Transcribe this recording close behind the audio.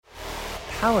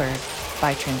powered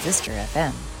by Transistor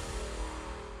FM.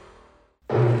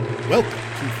 Welcome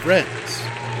to Friends,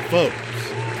 Foes,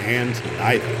 and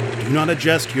Neither. Do not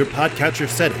adjust your podcatcher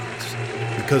settings,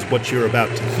 because what you're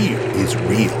about to hear is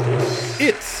real.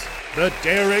 It's the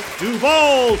Derek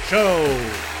Duvall Show!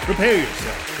 Prepare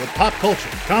yourself for pop culture,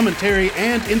 commentary,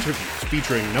 and interviews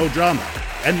featuring no drama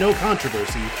and no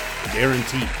controversy,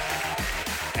 guaranteed.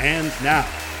 And now,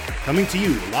 coming to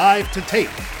you live to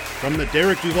tape from the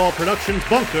Derek Duvall Productions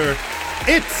bunker,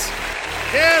 it's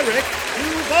Derek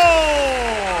Duvall!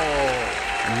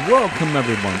 Welcome,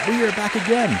 everyone. We are back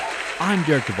again. I'm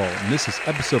Derek Duvall, and this is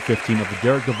episode 15 of the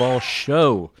Derek Duvall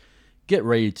Show. Get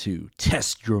ready to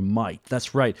test your might.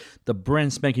 That's right. The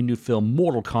brand spanking new film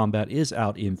Mortal Kombat is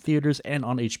out in theaters and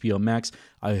on HBO Max.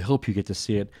 I hope you get to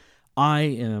see it. I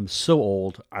am so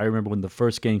old. I remember when the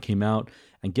first game came out.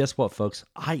 And guess what, folks?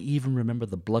 I even remember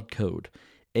the blood code.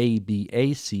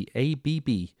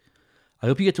 ABACABB. I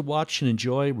hope you get to watch and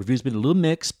enjoy. Reviews been a little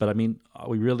mixed, but I mean, are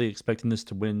we really expecting this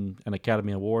to win an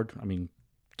Academy Award? I mean,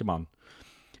 come on.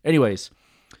 Anyways,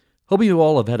 hope you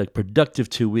all have had a productive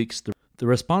 2 weeks. The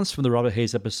response from the Robert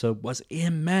Hayes episode was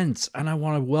immense, and I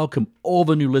want to welcome all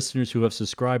the new listeners who have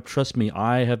subscribed. Trust me,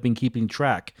 I have been keeping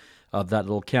track of that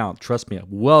little count. Trust me.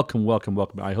 Welcome, welcome,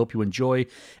 welcome. I hope you enjoy,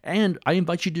 and I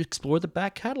invite you to explore the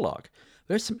back catalog.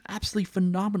 There's some absolutely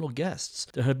phenomenal guests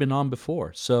that have been on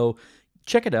before, so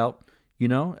check it out.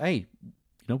 Hey,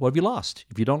 what have you lost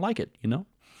if you don't like it,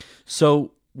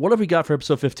 So what have we got for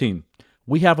episode 15?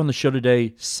 We have on the show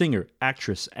today singer,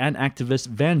 actress, and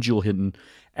activist Jewell Hinton,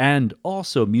 and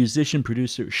also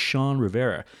musician-producer Shawn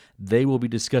Rivera. They will be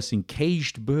discussing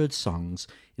caged bird songs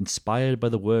inspired by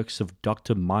the works of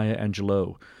Dr. Maya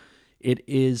Angelou. It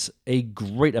is a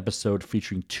great episode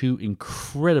featuring two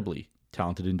incredibly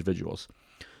talented individuals.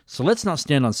 So let's not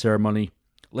stand on ceremony.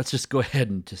 Let's just go ahead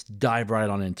and just dive right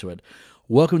on into it.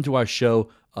 Welcome to our show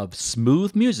of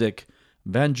smooth music,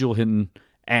 Jewell Hinton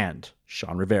and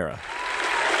Shawn Rivera.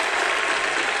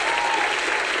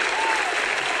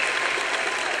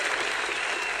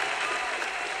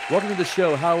 Welcome to the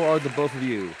show. How are the both of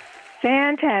you?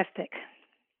 Fantastic.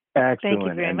 Excellent. Thank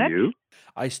you very much. You?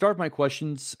 I start my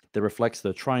questions that reflects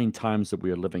the trying times that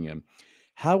we are living in.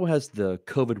 How has the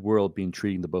COVID world been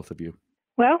treating the both of you?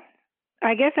 Well,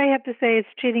 I guess I have to say it's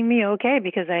treating me okay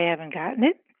because I haven't gotten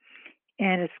it,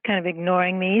 and it's kind of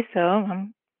ignoring me, so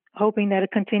I'm hoping that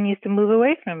it continues to move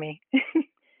away from me.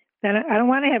 I don't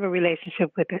want to have a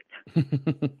relationship with it.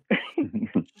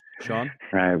 Sean?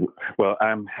 Right. Well,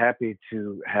 I'm happy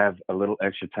to have a little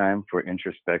extra time for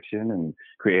introspection and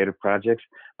creative projects,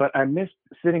 but I miss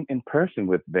sitting in person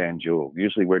with Jewell.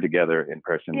 Usually we're together in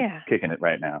person, kicking it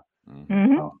right now.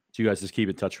 Mm-hmm. So you guys just keep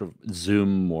in touch with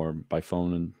Zoom or by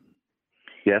phone? And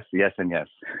Yes, and yes.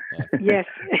 Yes,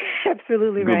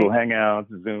 absolutely right. Google Hangouts,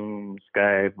 Zoom,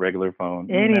 Skype, regular phone.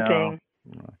 Anything.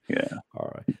 Yeah.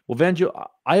 All right. Well,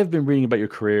 Jewell, I have been reading about your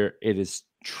career. It is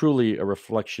truly a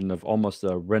reflection of almost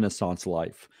a Renaissance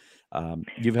life.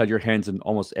 You've had your hands in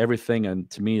almost everything, and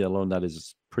to me alone, that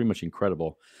is pretty much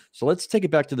incredible. So let's take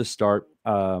it back to the start.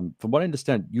 From what I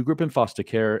understand, you grew up in foster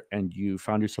care, and you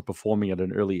found yourself performing at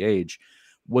an early age.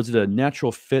 Was it a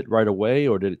natural fit right away,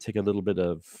 or did it take a little bit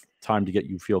of time to get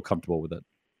you feel comfortable with it?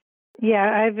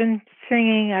 Yeah, I've been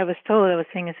singing. I was told I was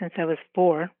singing since I was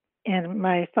 4. And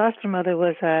my foster mother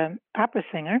was an opera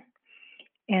singer.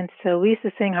 And so we used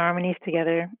to sing harmonies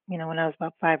together, when I was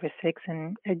about 5 or 6,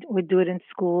 and I would do it in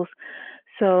schools.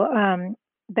 So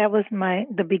that was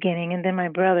the beginning. And then my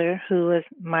brother, who was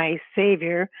my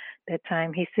savior that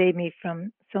time, he saved me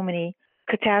from so many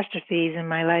catastrophes in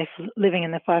my life living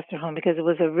in the foster home because it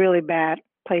was a really bad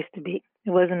place to be.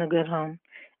 It wasn't a good home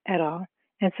at all.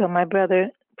 And so my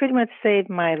brother pretty much saved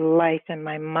my life and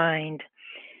my mind.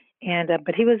 And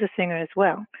but he was a singer as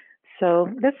well. So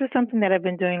this is something that I've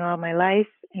been doing all my life,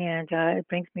 and it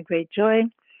brings me great joy,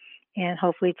 and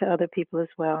hopefully to other people as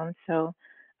well. And so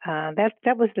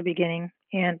that was the beginning,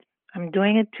 and I'm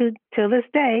doing it till this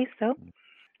day. So,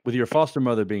 with your foster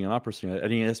mother being an opera singer,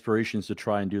 any aspirations to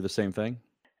try and do the same thing?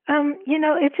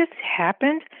 It just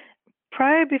happened.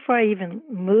 Before I even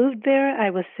moved there,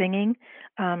 I was singing.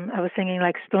 I was singing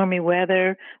like Stormy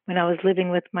Weather when I was living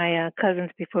with my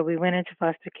cousins before we went into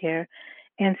foster care.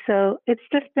 And so it's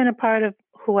just been a part of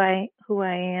who I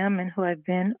am and who I've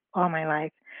been all my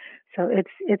life. So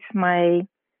it's my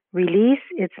release.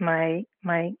 It's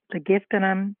the gift that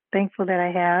I'm thankful that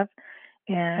I have.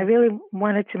 And I really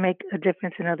wanted to make a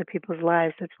difference in other people's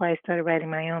lives. That's why I started writing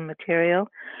my own material.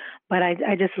 But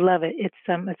I just love it.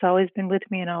 It's always been with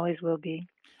me and always will be.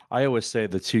 I always say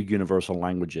the two universal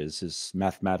languages is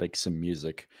mathematics and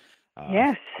music.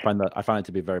 Yes. I find it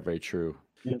to be very, very true.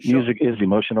 Music is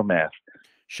emotional math.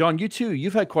 Shawn, you too.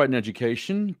 You've had quite an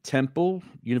education. Temple,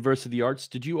 University of the Arts.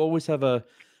 Did you always have a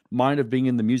mind of being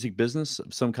in the music business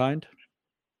of some kind?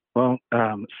 Well,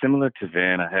 similar to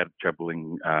Van, I had a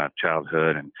troubling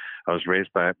childhood, and I was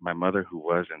raised by my mother, who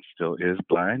was and still is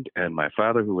blind, and my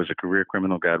father, who was a career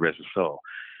criminal, God rest his soul.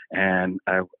 And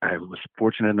I was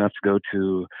fortunate enough to go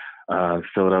to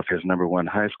Philadelphia's #1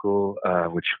 high school,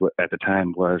 which at the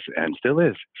time was and still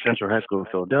is Central High School of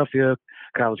Philadelphia,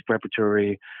 college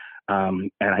preparatory.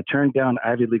 And I turned down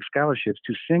Ivy League scholarships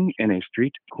to sing in a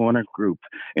street corner group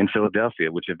in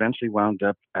Philadelphia, which eventually wound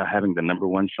up having the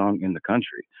 #1 song in the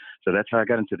country. So that's how I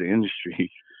got into the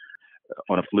industry.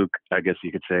 On a fluke, I guess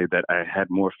you could say that I had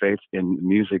more faith in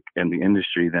music and the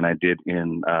industry than I did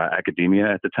in academia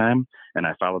at the time. And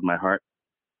I followed my heart,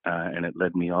 and it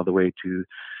led me all the way to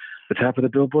the top of the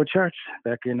Billboard charts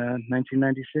back in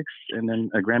 1996, and then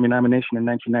a Grammy nomination in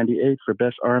 1998 for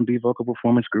Best R&B Vocal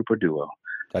Performance Group or Duo.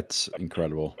 That's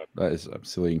incredible. That is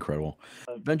absolutely incredible.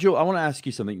 Benjo, I want to ask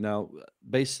you something now.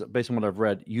 Based on what I've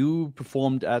read, you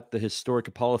performed at the historic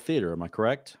Apollo Theater. Am I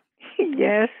correct?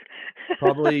 Yes.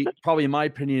 Probably, in my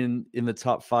opinion, in the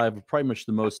top 5 of pretty much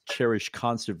the most cherished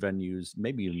concert venues,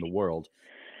 maybe in the world.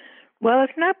 Well,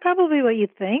 it's not probably what you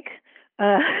think,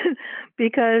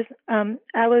 because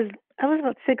I was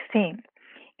about 16,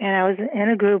 and I was in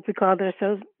a group. We called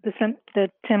ourselves the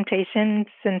Temptation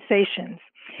Sensations,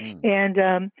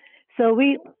 and so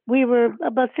we were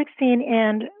about 16,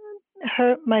 and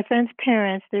my friend's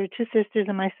parents, there were 2 sisters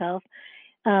and myself.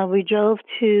 We drove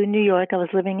to New York. I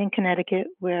was living in Connecticut,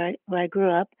 where I grew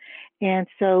up, and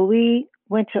so we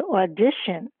went to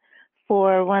audition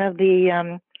for one of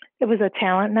the. It was a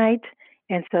talent night,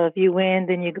 and so if you win,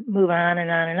 then you move on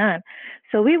and on and on.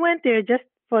 So we went there just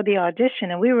for the audition,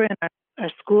 and we were in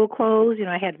our school clothes.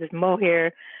 I had this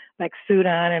mohair, like suit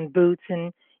on and boots,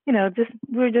 and we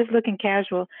were just looking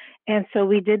casual. And so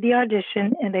we did the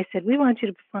audition, and they said, "We want you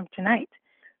to perform tonight."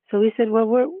 So we said, "Well,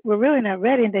 we're really not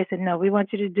ready." And they said, "No, we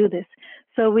want you to do this."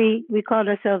 So we called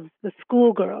ourselves the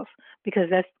schoolgirls, because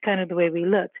that's kind of the way we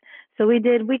looked. So we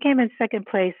came in second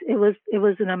place. It was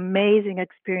an amazing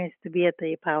experience to be at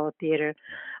the Apollo Theater.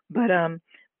 But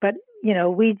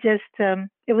we just,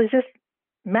 it was just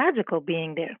magical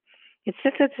being there. It's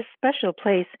just such a special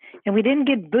place, and we didn't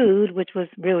get booed, which was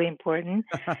really important.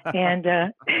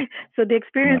 And so the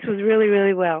experience was really,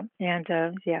 really well. And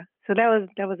so that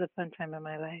was a fun time in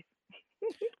my life.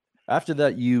 After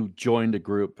that, you joined a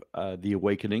group, The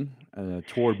Awakening,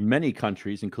 toured many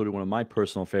countries, including one of my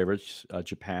personal favorites,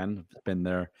 Japan. I've been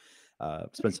there,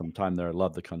 spent some time there. I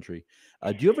love the country.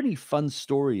 Do you have any fun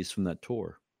stories from that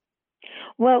tour?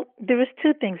 Well, there was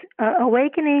 2 things.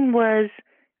 Awakening was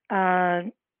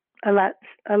a lot.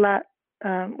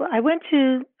 Well, I went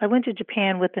to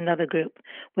Japan with another group,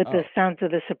 with the Sounds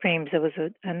of the Supremes. It was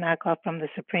a knockoff from the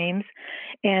Supremes,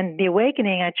 and The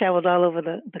Awakening. I traveled all over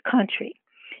the country.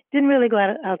 Didn't really go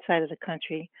outside of the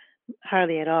country,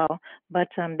 hardly at all. But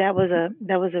that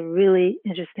was a really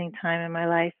interesting time in my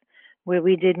life, where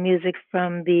we did music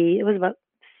it was about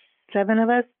 7 of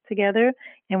us together,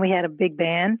 and we had a big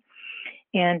band,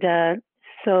 and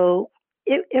so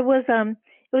it was an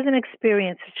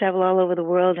experience to travel all over the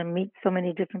world and meet so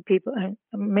many different people,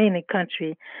 mainly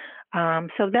country.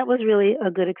 So that was really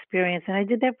a good experience, and I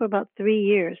did that for about 3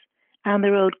 years, on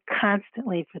the road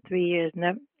constantly for 3 years,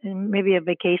 maybe a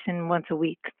vacation once a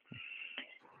week.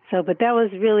 So, but that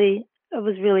was really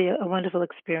a wonderful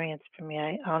experience for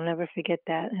me. I'll never forget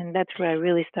that, and that's where I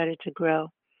really started to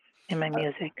grow in my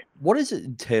music. What does it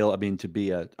entail? I mean, to be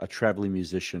a traveling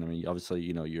musician. I mean,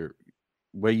 obviously,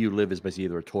 where you live is basically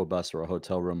either a tour bus or a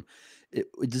hotel room.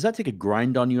 Does that take a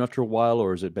grind on you after a while,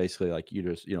 or is it basically like you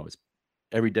just, it's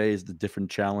every day is the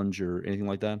different challenge or anything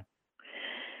like that?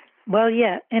 Well,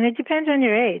 yeah, and it depends on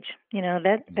your age.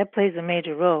 That plays a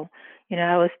major role.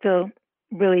 I was still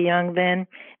really young then,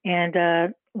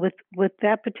 and with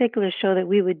that particular show that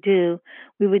we would do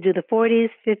the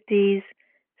 40s, 50s,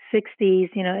 60s,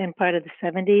 and part of the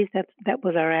 70s. That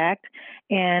was our act,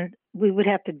 and we would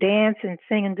have to dance and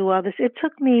sing and do all this. It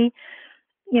took me,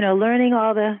 learning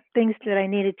all the things that I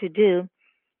needed to do.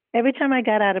 Every time I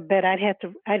got out of bed, I'd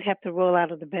have to roll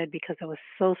out of the bed because I was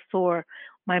so sore,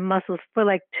 my muscles, for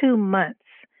like 2 months.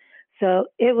 So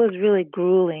it was really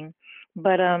grueling,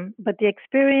 but the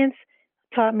experience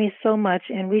taught me so much,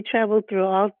 and we traveled through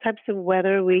all types of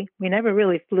weather. We never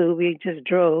really flew; we just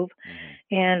drove,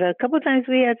 and a couple of times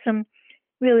we had some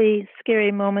really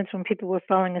scary moments when people were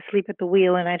falling asleep at the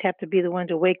wheel, and I'd have to be the one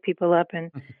to wake people up and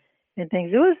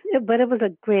things. But it was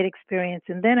a great experience.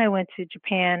 And then I went to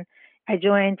Japan. I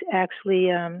joined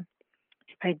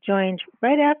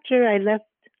right after I left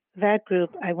that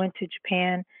group, I went to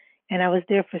Japan, and I was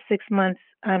there for 6 months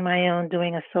on my own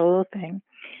doing a solo thing.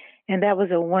 And that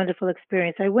was a wonderful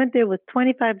experience. I went there with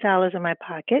 $25 in my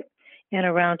pocket and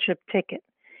a round trip ticket.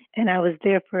 And I was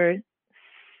there for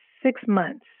 6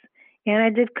 months. And I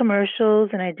did commercials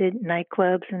and I did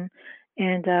nightclubs and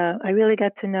I really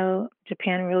got to know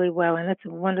Japan really well. And it's a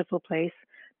wonderful place.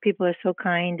 People are so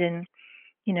kind and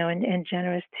and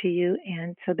generous to you.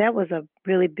 And so that was a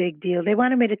really big deal. They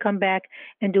wanted me to come back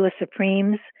and do a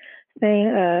Supremes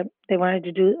thing. They wanted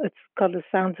to do, it's called the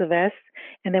Sounds of S,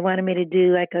 and they wanted me to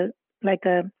do like a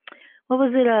what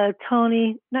was it?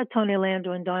 Not Tony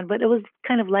Orlando and Dawn, but it was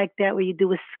kind of like that where you do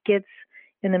with skits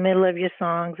in the middle of your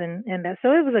songs and that.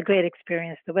 So it was a great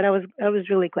experience. But I was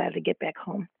really glad to get back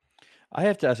home. I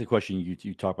have to ask a question.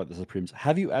 You talk about the Supremes.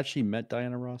 Have you actually met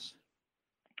Diana Ross?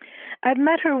 I've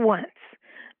met her once,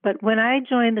 but when I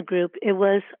joined the group, it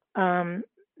was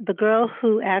the girl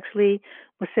who actually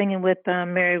was singing with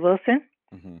Mary Wilson,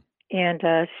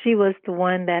 and she was the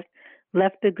one that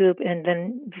left the group and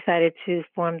then decided to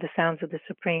form the Sounds of the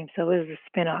Supremes. So it was a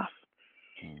spinoff.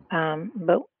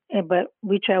 But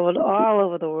we traveled all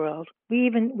over the world. We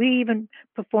even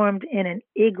performed in an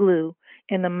igloo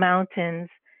in the mountains,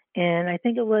 and I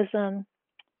think it was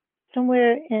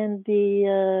somewhere in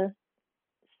the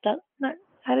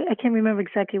I can't remember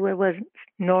exactly where it was,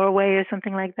 Norway or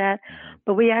something like that.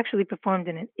 But we actually performed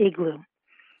in an igloo,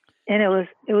 and it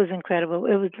was incredible.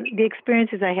 It was the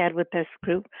experiences I had with this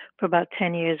group for about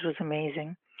 10 years was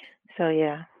amazing. So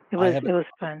yeah. It was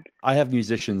fun. I have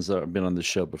musicians that have been on the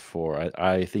show before.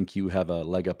 I think you have a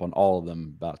leg up on all of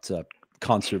them about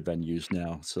concert venues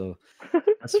now. So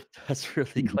that's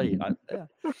really great. Yeah.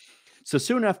 So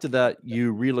soon after that,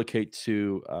 you relocate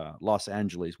to Los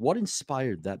Angeles. What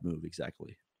inspired that move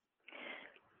exactly?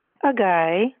 A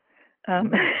guy.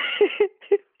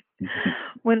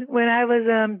 When I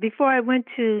was before I went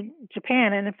to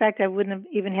Japan, and in fact I wouldn't have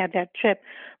even had that trip,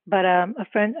 but a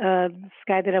friend, this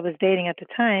guy that I was dating at the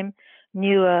time,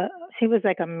 knew he was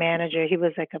like a manager. He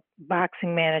was like a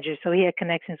boxing manager, so he had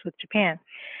connections with Japan.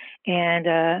 And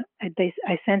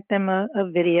I sent them a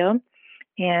video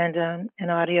and an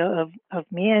audio of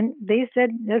me, and they said,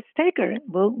 "Let's take her.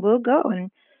 We'll go."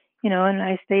 And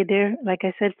I stayed there, like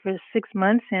I said, for 6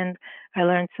 months, and I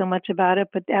learned so much about it.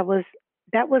 But that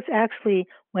was actually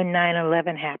when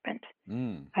 9/11 happened.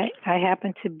 I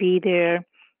happened to be there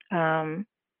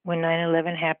when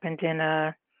 9/11 happened, and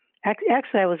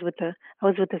actually I was with the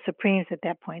Supremes at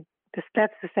that point.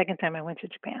 That's the second time I went to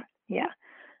Japan. Yeah,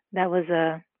 that was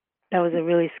a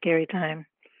really scary time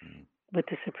with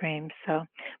the Supremes. So,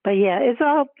 but yeah,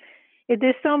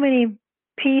 there's so many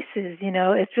pieces.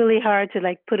 It's really hard to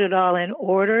like put it all in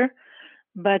order.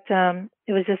 But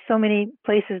it was just so many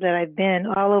places that I've been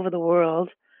all over the world,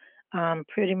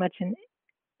 pretty much in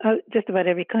just about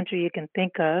every country you can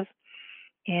think of.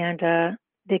 And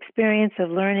the experience of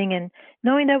learning and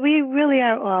knowing that we really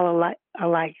are all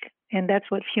alike. And that's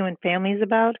what human family is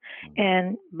about.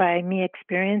 And by me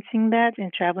experiencing that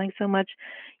and traveling so much,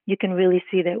 you can really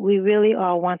see that we really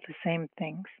all want the same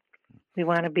things. We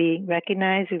want to be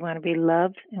recognized, we want to be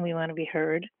loved, and we want to be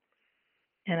heard.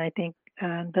 And I think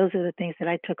those are the things that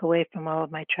I took away from all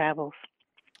of my travels.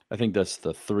 I think that's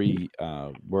the three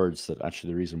words that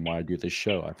actually the reason why I do this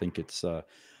show. I think it's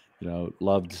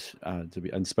loved to be,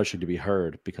 and especially to be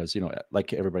heard, because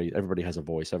like everybody has a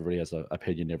voice, everybody has an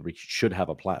opinion, everybody should have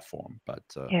a platform. But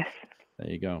yes, there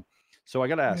you go. So I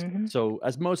got to ask. So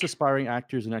as most aspiring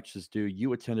actors and actresses do,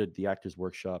 you attended the Actors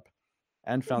Workshop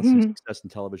and found some success in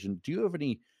television. Do you have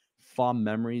any fond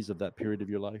memories of that period of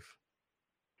your life?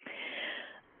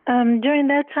 During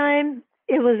that time,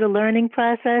 it was a learning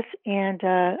process, and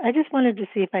I just wanted to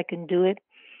see if I can do it.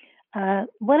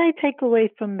 What I take away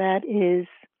from that is,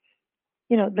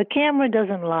 the camera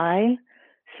doesn't lie.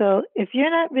 So if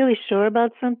you're not really sure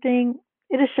about something,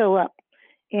 it'll show up.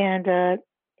 And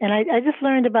I just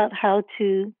learned about how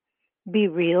to be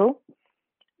real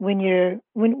when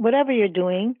whatever you're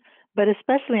doing, but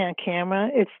especially on camera.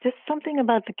 It's just something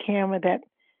about the camera that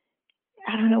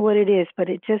I don't know what it is, but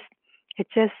it just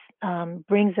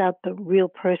brings out the real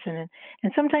person.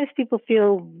 And sometimes people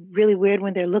feel really weird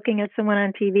when they're looking at someone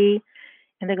on TV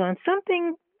and they're going,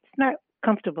 something's not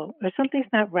comfortable or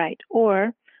something's not right.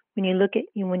 Or when you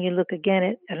look again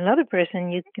at another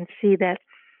person, you can see that,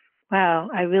 wow,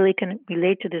 I really can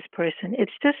relate to this person.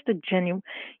 It's just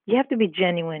you have to be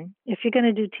genuine. If you're going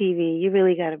to do TV, you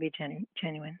really got to be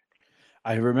genuine.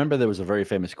 I remember there was a very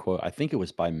famous quote. I think it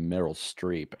was by Meryl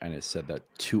Streep, and it said that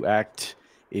to act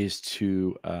is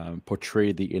to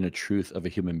portray the inner truth of a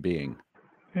human being.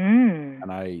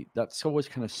 And that's always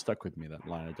kind of stuck with me, that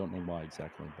line. I don't know why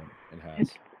exactly, but it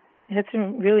has. That's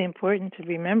really important to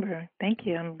remember. Thank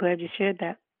you. I'm glad you shared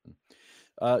that.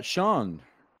 Shawn,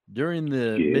 during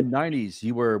the Yeah. mid-90s,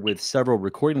 you were with several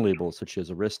recording labels such as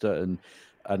Arista and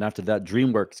after that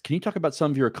DreamWorks. Can you talk about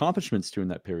some of your accomplishments during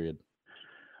that period?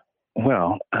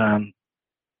 Well,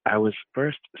 I was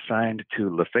first signed to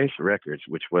LaFace Records,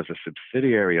 which was a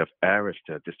subsidiary of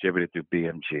Arista, distributed through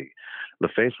BMG.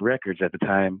 LaFace Records at the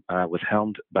time was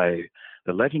helmed by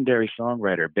the legendary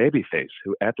songwriter Babyface,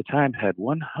 who at the time had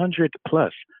 100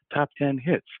 plus top 10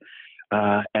 hits.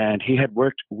 And he had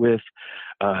worked with,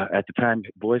 at the time,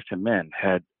 Boyz II Men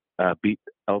had beat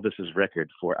Elvis's record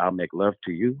for I'll Make Love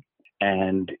to You.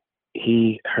 And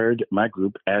he heard my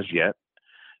group As Yet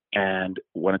and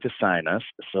wanted to sign us.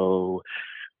 So,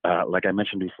 like I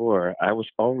mentioned before, I was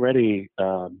already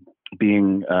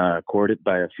being courted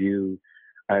by a few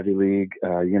Ivy League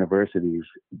universities,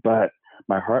 but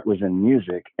my heart was in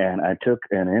music, and I took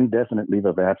an indefinite leave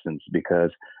of absence because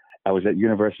I was at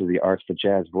University of the Arts for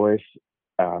Jazz Voice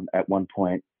at one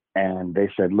point, and they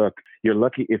said, look, you're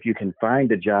lucky if you can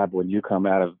find a job when you come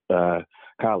out of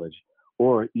college,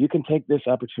 or you can take this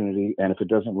opportunity, and if it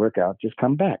doesn't work out, just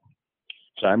come back.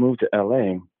 So I moved to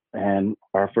LA, and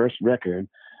our first record,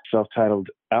 self-titled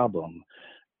album,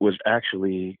 was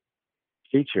actually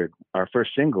featured. Our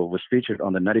first single was featured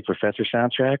on the Nutty Professor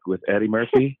soundtrack with Eddie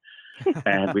Murphy.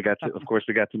 And we got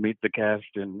to meet the cast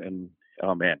and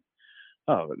oh man.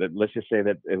 Oh, let's just say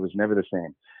that it was never the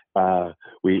same.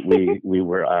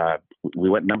 We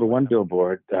went number one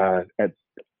Billboard.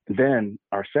 Then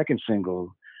our second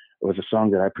single was a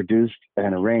song that I produced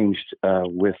and arranged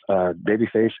with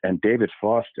Babyface and David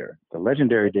Foster, the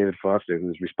legendary David Foster,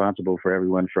 who's responsible for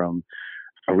everyone from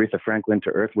Aretha Franklin to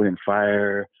Earth, Wind and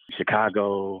Fire,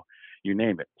 Chicago, you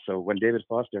name it. So when David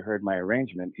Foster heard my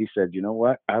arrangement, he said, you know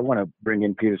what? I want to bring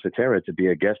in Peter Cetera to be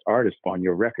a guest artist on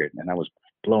your record. And I was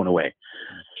blown away.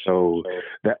 So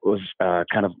that was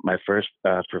kind of my first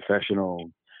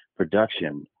professional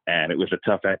production. And it was a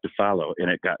tough act to follow. And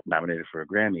it got nominated for a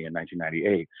Grammy in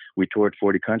 1998. We toured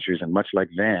 40 countries. And much like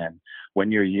Van,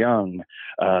 when you're young,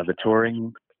 the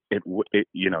touring,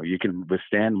 you can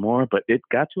withstand more. But it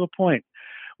got to a point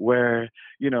where,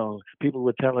 people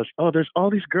would tell us, oh, there's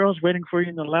all these girls waiting for you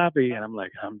in the lobby. And I'm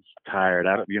like, I'm tired.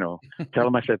 Tell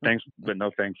them I said thanks, but no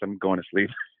thanks. I'm going to sleep.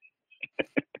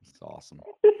 That's awesome.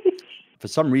 For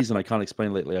some reason, I can't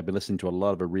explain lately, I've been listening to a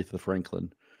lot of Aretha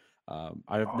Franklin.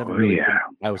 I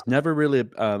was never really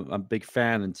a big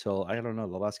fan until, I don't know,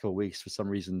 the last couple of weeks. For some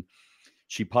reason,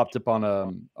 she popped up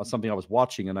on something I was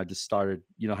watching, and I just started,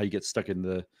 how you get stuck in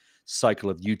the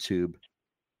cycle of YouTube.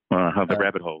 The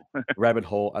rabbit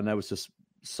hole. And that was just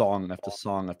song after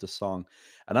song after song.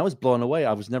 And I was blown away.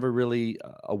 I was never really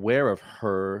aware of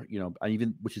her,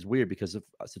 which is weird because of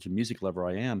such a music lover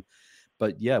I am.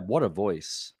 But yeah, what a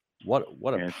voice. What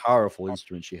a powerful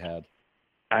instrument she had.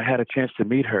 I had a chance to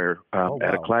meet her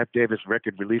at a Clive Davis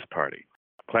record release party.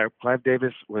 Clive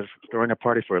Davis was throwing a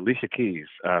party for Alicia Keys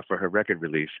for her record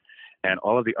release. And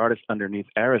all of the artists underneath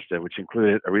Arista, which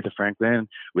included Aretha Franklin,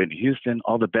 Whitney Houston,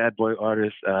 all the bad boy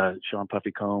artists, Sean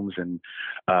Puffy Combs, and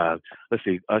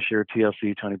Usher,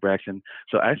 TLC, Tony Braxton.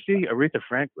 So I see Aretha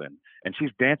Franklin, and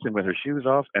she's dancing with her shoes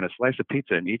off and a slice of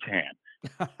pizza in each hand.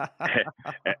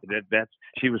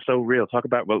 She was so real. Talk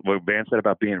about what Van said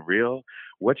about being real.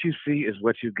 What you see is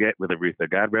what you get with Aretha.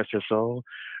 God rest her soul.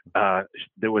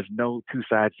 There was no two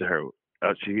sides to her.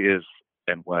 She is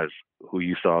and was who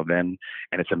you saw then.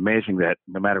 And it's amazing that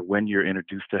no matter when you're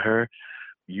introduced to her,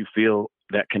 you feel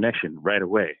that connection right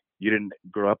away. You didn't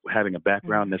grow up having a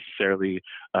background necessarily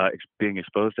being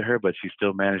exposed to her, but she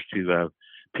still managed to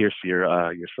pierce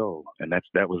your soul. And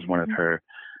that was one of her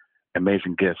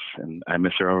amazing gifts. And I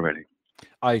miss her already.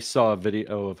 I saw a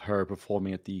video of her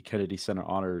performing at the Kennedy Center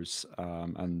Honors,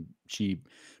 and she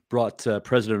brought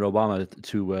President Obama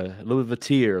to a little bit of a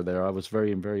tear there. I was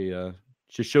very, very...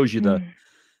 just shows you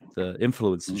the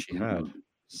influence that she had.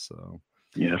 So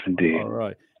yes, indeed. All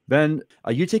right, Ben,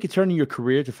 you take a turn in your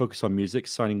career to focus on music,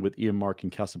 signing with Ian Mark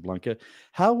and Casablanca.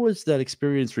 How was that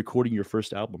experience recording your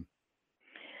first album?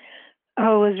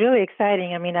 Oh, it was really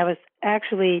exciting. I mean, I was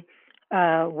actually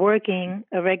working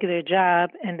a regular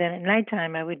job, and then at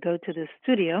nighttime I would go to the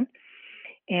studio.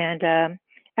 And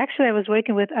actually, I was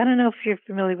working with, I don't know if you're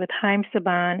familiar with Haim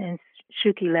Saban and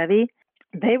Shuki Levy.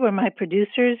 They were my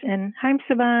producers, and Haim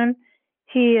Saban,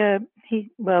 he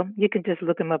you can just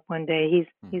look him up one day.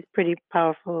 He's a pretty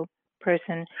powerful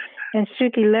person. And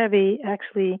Shuki Levy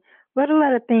actually wrote a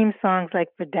lot of theme songs like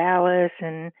for Dallas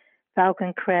and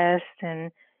Falcon Crest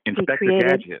and Inspector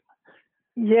Gadget.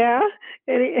 Yeah,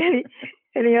 and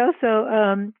he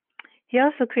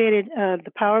also created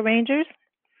the Power Rangers,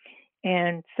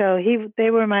 And so they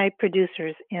were my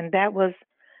producers, and that was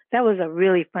a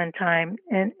really fun time,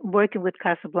 and working with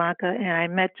Casablanca, and I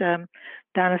met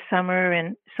Donna Summer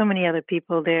and so many other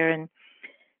people there, and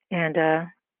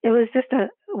it was just a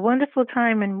wonderful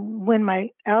time. And when my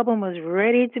album was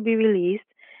ready to be released,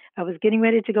 I was getting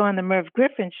ready to go on the Merv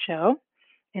Griffin show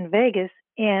in Vegas,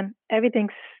 and everything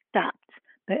stopped.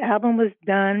 The album was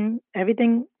done,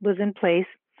 everything was in place,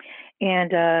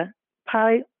 and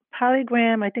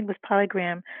Polygram, I think it was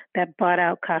Polygram that bought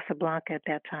out Casablanca at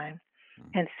that time.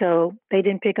 And so they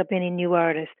didn't pick up any new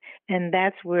artists. And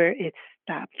that's where it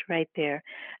stopped right there.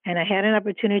 And I had an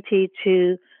opportunity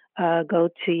to go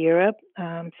to Europe,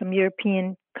 some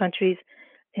European countries,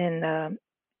 and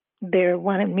they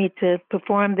wanted me to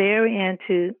perform there and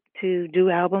to do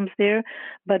albums there.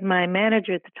 But my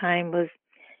manager at the time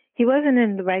he wasn't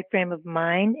in the right frame of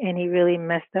mind, and he really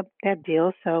messed up that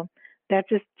deal. So that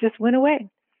just went away.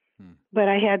 But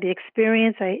I had the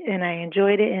experience, and I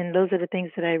enjoyed it, and those are the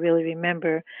things that I really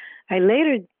remember. I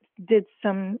later did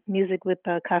some music with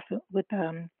Donna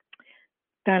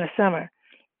Summer,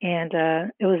 and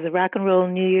it was the Rock and Roll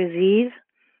New Year's Eve,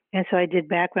 and so I did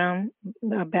background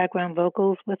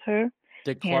vocals with her.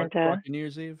 Did Clark Rock New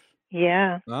Year's Eve?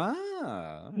 Yeah.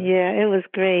 Ah. Yeah, it was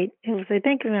great. It was, I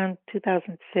think, around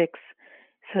 2006.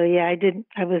 So yeah,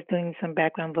 I was doing some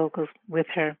background vocals with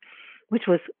her, which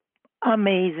was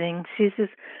amazing. She's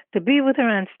just, to be with her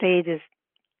on stage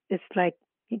it's like,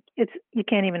 you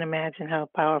can't even imagine how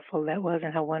powerful that was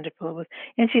and how wonderful it was.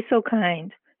 And she's so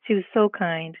kind. She was so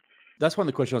kind. That's one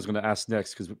of the questions I was going to ask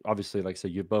next, because obviously, like I said,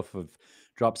 you both have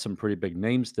dropped some pretty big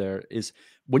names there. Is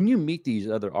when you meet these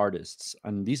other artists,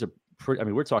 and these are pretty, I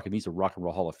mean, we're talking, these are Rock and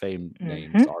Roll Hall of Fame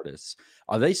names, artists.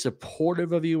 Are they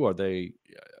supportive of you? Are they,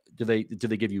 do they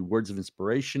give you words of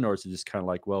inspiration, or is it just kind of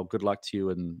like, well, good luck to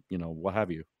you, and what have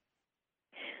you?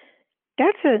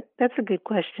 That's a good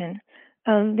question.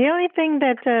 The only thing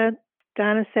that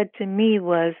Donna said to me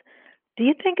was, do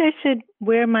you think I should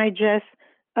wear my dress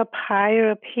up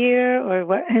higher up here, or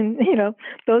what? And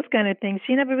those kind of things.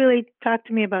 She never really talked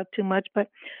to me about too much, but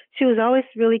she was always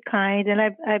really kind. And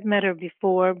I've met her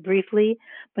before briefly,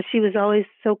 but she was always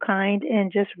so kind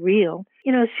and just real.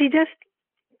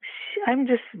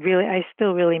 I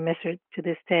still really miss her to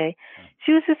this day.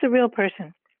 She was just a real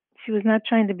person. She was not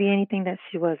trying to be anything that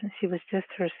she wasn't. She was just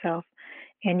herself,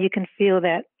 and you can feel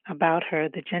that about her,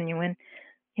 the genuine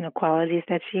qualities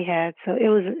that she had. So it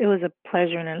was a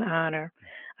pleasure and an honor.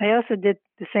 I also did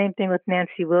the same thing with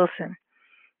Nancy Wilson.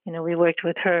 We worked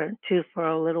with her too for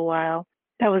a little while.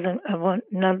 That was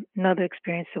another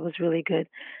experience that was really good.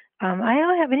 I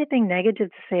don't have anything negative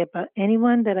to say about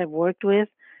anyone that I've worked with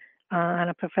on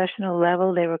a professional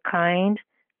level. They were kind,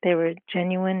 they were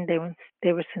genuine,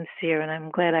 they were sincere, and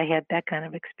I'm glad I had that kind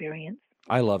of experience.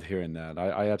 I love hearing that.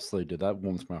 I absolutely do. That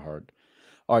warms my heart.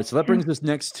 All right, so that brings us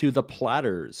next to the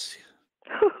Platters.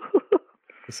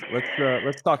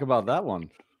 Let's talk about that one.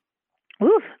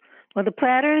 Oof. Well, the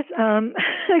Platters,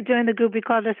 I joined the group. We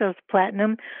called ourselves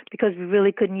Platinum because we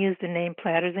really couldn't use the name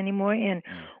Platters anymore. And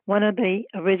one of the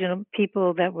original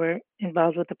people that were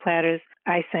involved with the Platters,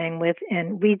 I sang with,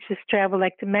 and we just traveled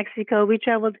to Mexico. We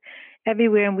traveled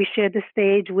everywhere, and we shared the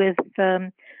stage with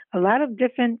a lot of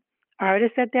different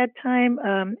artists at that time.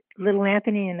 Little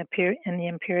Anthony and the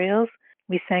Imperials.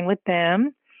 We sang with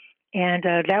them, and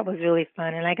that was really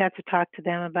fun. And I got to talk to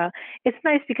them about. It's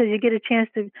nice because you get a chance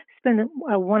to spend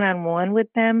a one-on-one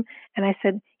with them. And I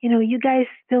said, you guys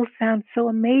still sound so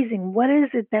amazing. What is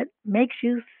it that makes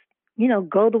you,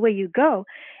 go the way you go?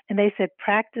 And they said,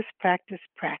 practice, practice,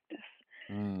 practice.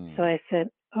 So I said,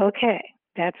 okay,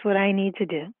 that's what I need to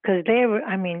do, because they were,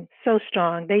 so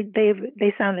strong.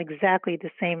 They sound exactly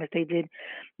the same as they did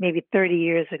maybe 30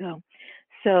 years ago.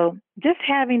 So just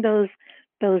having those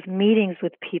meetings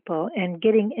with people and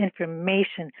getting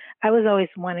information. I was always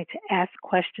wanting to ask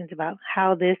questions about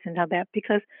how this and how that,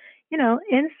 because,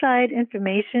 inside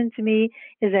information to me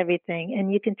is everything.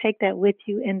 And you can take that with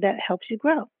you, and that helps you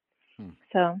grow.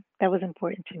 So that was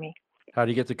important to me. How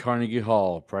do you get to Carnegie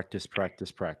Hall? Practice,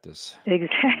 practice, practice.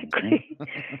 Exactly.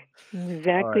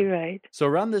 Exactly right. So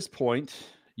around this point,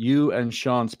 you and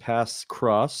Shawn's paths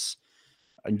cross,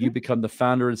 and you become the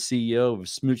founder and CEO of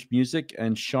Smooch Music.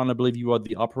 And Shawn, I believe you are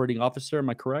the operating officer. Am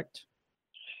I correct?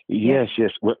 Yes.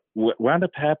 What wound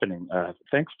up happening,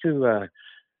 thanks to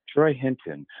Troy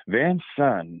Hinton, Van's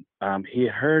son, he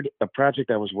heard a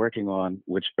project I was working on,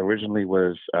 which originally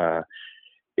was,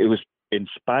 it was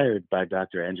inspired by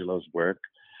Dr. Angelou's work.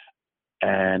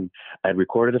 and I'd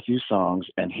recorded a few songs,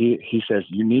 and he says,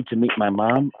 you need to meet my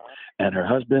mom and her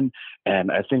husband,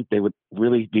 and I think they would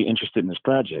really be interested in this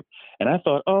project. And I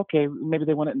thought, oh, okay, maybe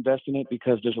they want to invest in it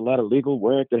because there's a lot of legal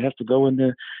work that has to go in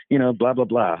there, blah, blah,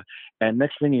 blah. And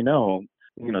next thing you know,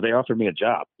 they offered me a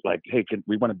job. Like, hey,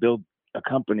 we want to build a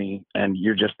company, and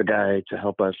you're just the guy to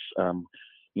help us.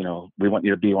 We want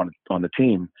you to be on the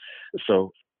team.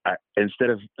 So instead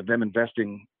of them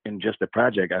investing in just the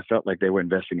project, I felt like they were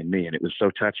investing in me, and it was so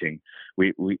touching.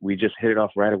 We just hit it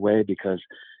off right away because,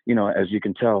 as you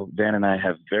can tell, Van and I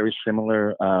have very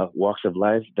similar walks of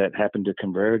life that happened to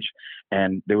converge,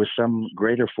 and there was some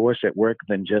greater force at work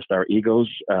than just our egos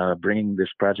bringing this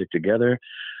project together.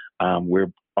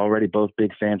 We're already both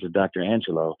big fans of Dr.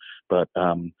 Angelou, but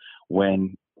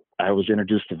when I was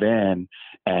introduced to Van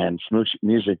and Smooch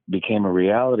music became a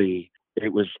reality,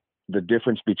 it was the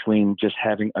difference between just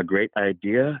having a great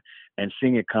idea and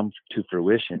seeing it come to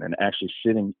fruition and actually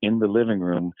sitting in the living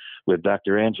room with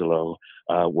Dr. Angelou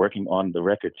working on the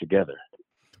record together.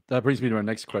 That brings me to my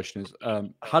next question is,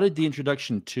 how did the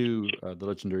introduction to the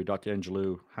legendary Dr.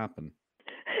 Angelou happen?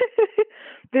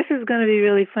 This is going to be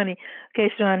really funny. Okay,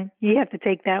 Shawn, you have to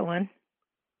take that one.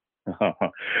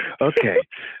 Okay.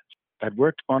 I'd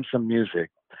worked on some music,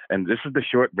 and this is the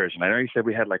short version. I know you said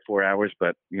we had like 4 hours,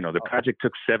 but the project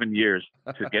took 7 years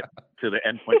to get to the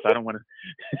end point, so I don't want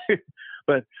to.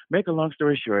 But make a long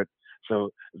story short, so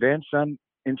Van's son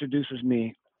introduces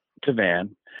me to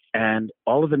Van, and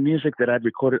all of the music that I'd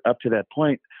recorded up to that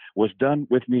point was done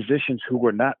with musicians who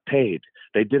were not paid.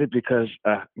 They did it because,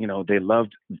 they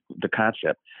loved the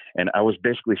concept. And I was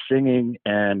basically singing,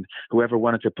 and whoever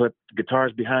wanted to put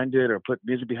guitars behind it or put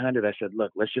music behind it, I said,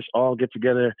 look, let's just all get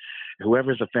together.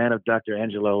 Whoever's a fan of Dr.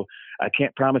 Angelou, I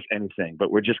can't promise anything, but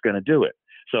we're just going to do it.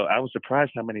 So I was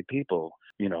surprised how many people,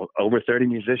 over 30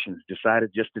 musicians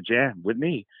decided just to jam with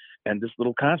me and this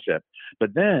little concept.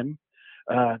 But then,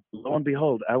 lo and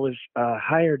behold, I was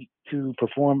hired to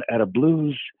perform at a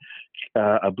blues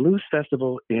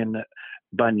festival in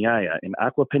Bagnaia, in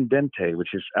Acquapendente, which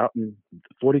is out in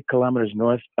 40 kilometers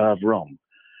north of Rome.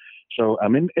 So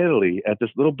I'm in Italy at this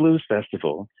little blues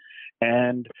festival,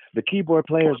 and the keyboard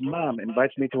player's mom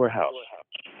invites me to her house.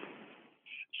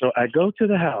 So I go to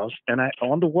the house, and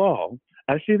on the wall,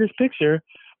 I see this picture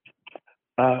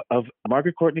of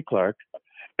Margaret Courtney Clark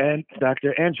and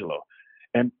Dr. Angelou.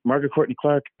 And Margaret Courtney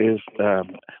Clark is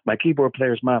my keyboard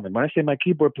player's mom. And when I say my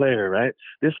keyboard player, right,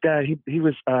 this guy, he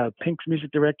was Pink's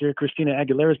music director, Christina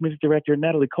Aguilera's music director,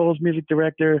 Natalie Cole's music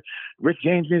director, Rick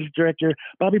James' music director,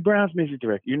 Bobby Brown's music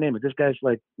director, you name it. This guy's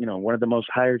like, one of the most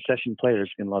hired session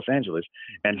players in Los Angeles.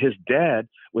 And his dad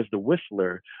was the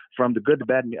whistler from The Good, the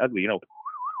Bad, and the Ugly,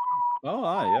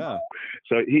 Oh, yeah.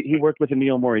 So he worked with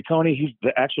Ennio Morricone. He's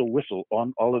the actual whistle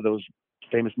on all of those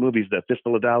famous movies, The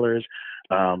Fistful of Dollars,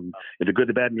 The Good,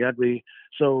 the Bad, and the Ugly.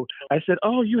 So I said,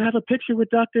 oh, you have a picture with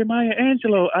Dr. Maya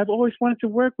Angelou. I've always wanted to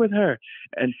work with her.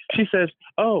 And she says,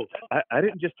 oh, I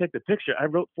didn't just take the picture. I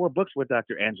wrote 4 books with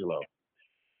Dr. Angelou.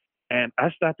 And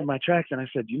I stopped in my tracks and I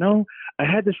said, I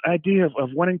had this idea of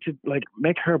wanting to like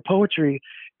make her poetry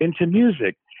into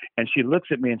music. And she looks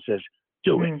at me and says,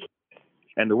 do it.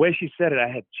 And the way she said it, I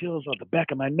had chills on the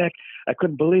back of my neck. I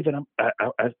couldn't believe it.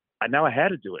 Now I had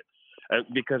to do it.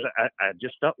 Because I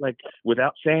just felt like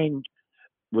without saying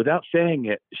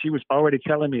it, she was already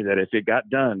telling me that if it got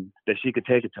done, that she could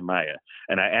take it to Maya.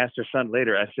 And I asked her son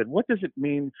later, I said, what does it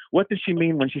mean? What does she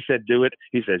mean when she said do it?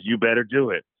 He says, you better do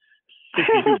it.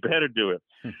 You better do it.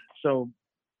 So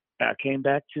I came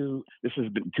back this has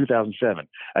been 2007.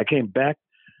 I came back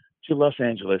to Los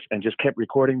Angeles and just kept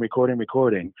recording.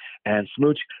 And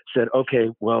Smooch said, okay,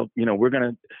 well, we're going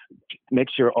to make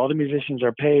sure all the musicians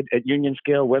are paid at union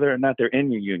scale, whether or not they're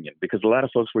in your union, because a lot of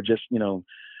folks were just,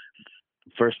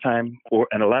 first time,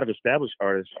 and a lot of established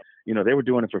artists, they were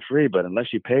doing it for free, but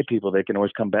unless you pay people, they can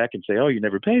always come back and say, oh, you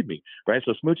never paid me, right?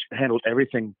 So Smooch handled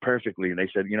everything perfectly, and they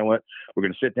said, you know what, we're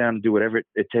going to sit down and do whatever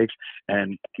it takes,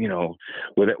 and,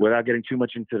 without getting too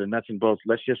much into the nuts and bolts,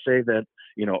 let's just say that,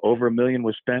 over $1 million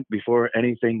was spent before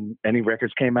any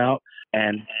records came out,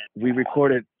 and we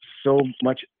recorded so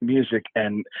much music,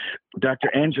 and Dr.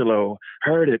 Angelou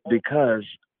heard it because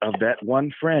of that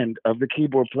one friend of the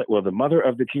keyboard player, the mother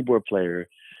of the keyboard player,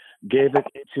 gave it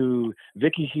to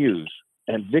Vicky Hughes.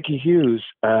 And Vicky Hughes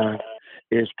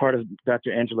is part of Dr.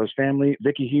 Angelou's family.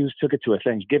 Vicky Hughes took it to a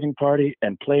Thanksgiving party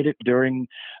and played it during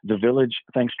the village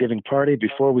Thanksgiving party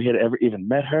before we had ever even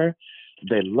met her.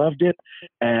 They loved it.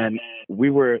 And we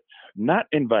were not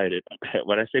invited.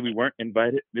 When I say we weren't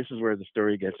invited, this is where the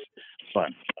story gets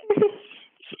fun.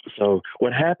 So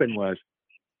what happened was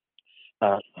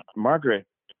Margaret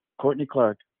Courtney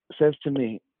Clark says to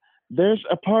me, there's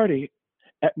a party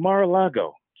at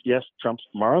Mar-a-Lago. Yes, Trump's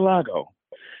Mar-a-Lago.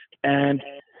 And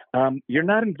you're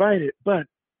not invited, but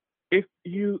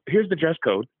here's the dress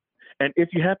code. And if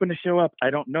you happen to show up, I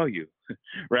don't know you,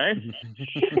 right?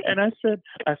 And I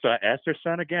asked her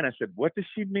son again. I said, what does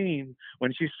she mean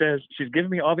when she says she's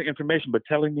giving me all the information, but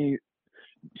telling me,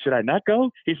 should I not go?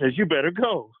 He says, you better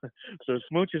go. So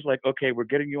Smooch is like, okay, we're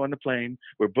getting you on the plane.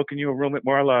 We're booking you a room at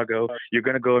Mar-a-Lago. You're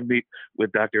going to go and meet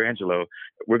with Dr. Angelou.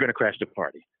 We're going to crash the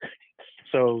party.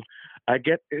 So I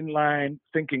get in line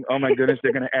thinking, oh my goodness,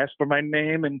 they're going to ask for my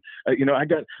name. And, I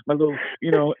got my little,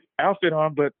 outfit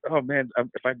on, but, oh man,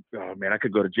 I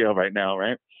could go to jail right now.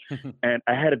 Right. And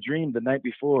I had a dream the night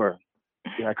before.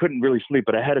 I couldn't really sleep,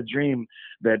 but I had a dream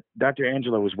that Dr.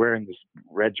 Angelou was wearing this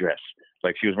red dress,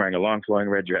 like she was wearing a long flowing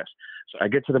red dress. So I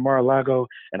get to the Mar-a-Lago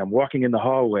and I'm walking in the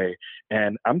hallway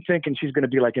and I'm thinking she's going to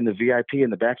be like in the VIP in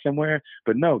the back somewhere.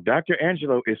 But no, Dr.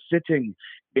 Angelou is sitting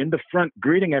in the front,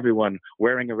 greeting everyone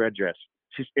wearing a red dress.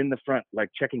 She's in the front,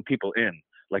 like checking people in.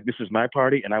 Like, this is my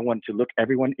party and I want to look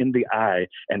everyone in the eye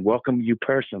and welcome you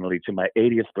personally to my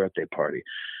 80th birthday party.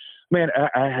 Man,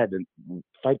 I had to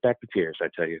fight back the tears, I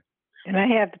tell you. And I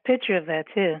have the picture of that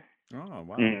too. Oh,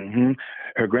 wow. Mm-hmm.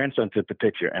 Her grandson took the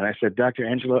picture. And I said, Dr.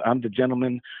 Angelou, I'm the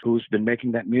gentleman who's been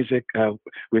making that music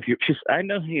with you. She said, I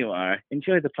know who you are.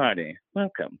 Enjoy the party.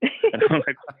 Welcome. And I'm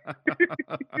like,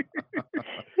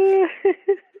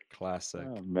 Classic.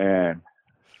 Oh, man.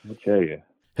 I'll tell you.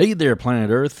 Hey there, Planet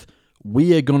Earth.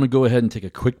 We are going to go ahead and take a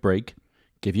quick break,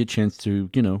 give you a chance to,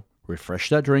 refresh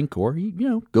that drink or,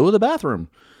 go to the bathroom.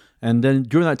 And then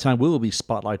during that time, we will be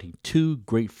spotlighting two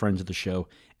great friends of the show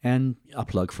and a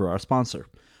plug for our sponsor.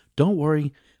 Don't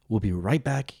worry, we'll be right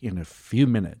back in a few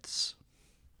minutes.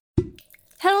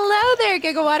 Hello there,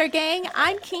 Gigawater Gang.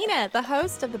 I'm Keena, the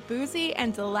host of the boozy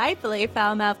and delightfully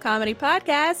foul-mouthed comedy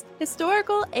podcast,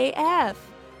 Historical AF.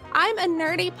 I'm a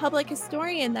nerdy public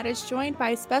historian that is joined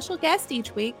by a special guest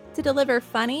each week to deliver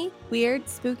funny, weird,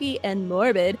 spooky, and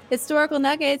morbid historical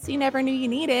nuggets you never knew you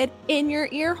needed in your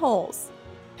ear holes.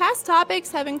 Past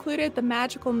topics have included the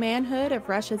magical manhood of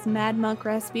Russia's Mad Monk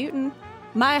Rasputin,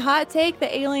 my hot take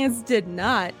that aliens did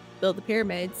not build the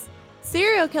pyramids,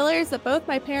 serial killers that both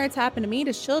my parents happened to meet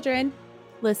as children.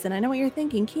 Listen, I know what you're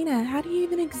thinking, Keena, how do you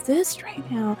even exist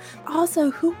right now? Also,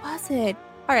 who was it?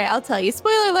 All right, I'll tell you.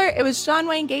 Spoiler alert, it was John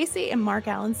Wayne Gacy and Mark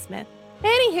Allen Smith.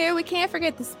 Anywho, we can't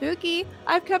forget the spooky.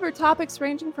 I've covered topics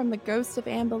ranging from the ghost of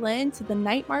Anne Boleyn to the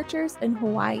night marchers in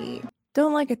Hawaii.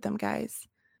 Don't look at them, guys.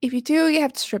 If you do, you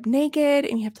have to strip naked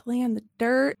and you have to lay on the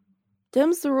dirt.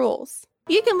 Them's the rules.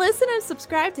 You can listen and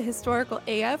subscribe to Historical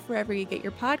AF wherever you get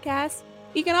your podcasts.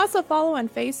 You can also follow on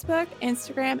Facebook,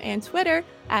 Instagram, and Twitter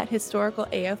at Historical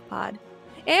AF Pod.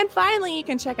 And finally, you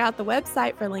can check out the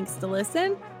website for links to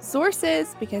listen,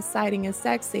 sources, because citing is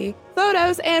sexy,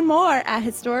 photos, and more at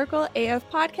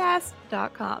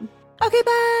historicalafpodcast.com. Okay,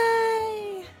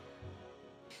 bye!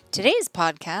 Today's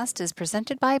podcast is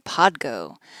presented by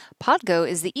Podgo. Podgo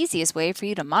is the easiest way for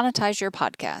you to monetize your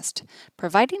podcast,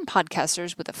 providing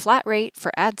podcasters with a flat rate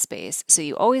for ad space so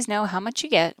you always know how much you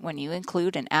get when you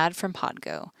include an ad from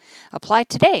Podgo. Apply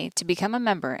today to become a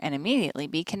member and immediately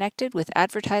be connected with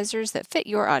advertisers that fit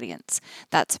your audience.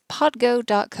 That's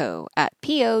podgo.co at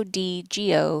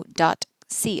podgo.co.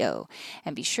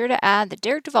 And be sure to add the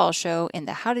Derek Duvall Show in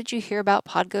the How Did You Hear About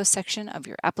Podgo section of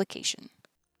your application.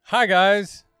 Hi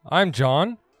guys, I'm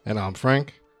John. And I'm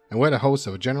Frank, and we're the hosts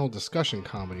of a general discussion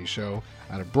comedy show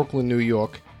out of Brooklyn, New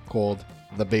York called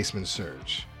The Basement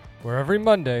Surge. Where every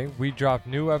Monday we drop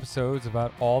new episodes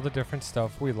about all the different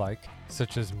stuff we like,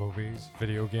 such as movies,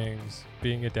 video games,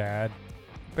 being a dad,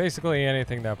 basically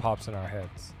anything that pops in our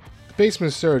heads. The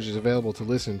Basement Surge is available to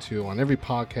listen to on every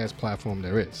podcast platform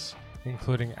there is,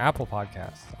 including Apple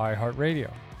Podcasts,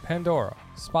 iHeartRadio, Pandora,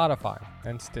 Spotify,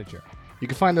 and Stitcher. You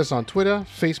can find us on Twitter,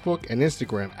 Facebook, and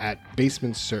Instagram at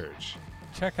Basement Surge.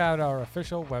 Check out our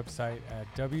official website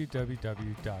at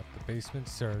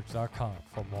www.thebasementsurge.com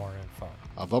for more info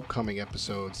of upcoming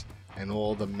episodes and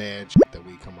all the mad that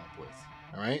we come up with.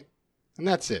 All right? And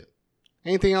that's it.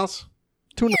 Anything else?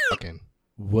 Tune the fuck in.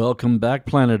 Welcome back,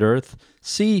 Planet Earth.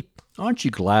 See, aren't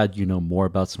you glad you know more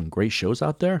about some great shows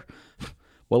out there?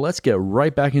 Well, let's get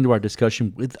right back into our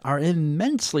discussion with our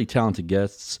immensely talented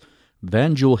guests,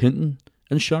 Jewell Hinton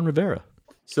and Shawn Rivera.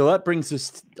 So that brings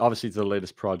us, obviously, to the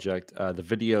latest project, the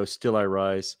video Still I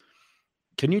Rise.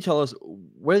 Can you tell us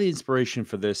where the inspiration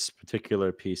for this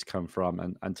particular piece come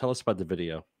from, and tell us about the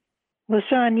video? Well,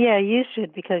 Shawn, yeah, you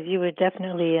should, because you were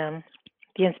definitely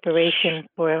the inspiration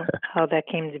for how that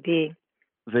came to be.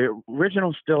 The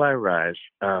original Still I Rise,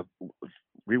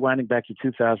 rewinding back to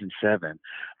 2007,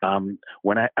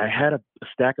 when I had a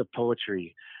stack of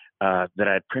poetry that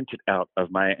I had printed out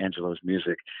of Maya Angelou's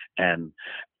music, and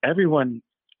everyone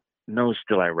knows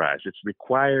Still I Rise. It's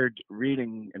required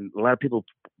reading, and a lot of people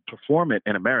perform it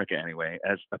in America anyway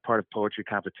as a part of poetry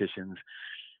competitions.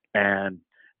 And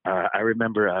I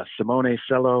remember Simone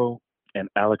Cello and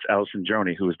Alex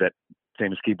Alessandroni, who was that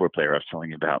famous keyboard player I was telling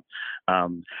you about.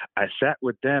 I sat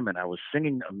with them and I was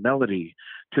singing a melody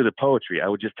to the poetry. I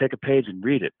would just take a page and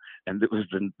read it. And it was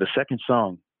the second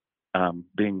song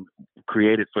being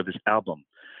created for this album.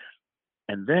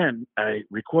 And then I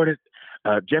recorded.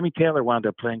 Jemmy Taylor wound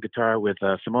up playing guitar with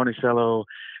Simone Cello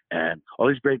and all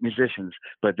these great musicians,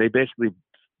 but they basically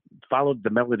followed the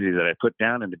melody that I put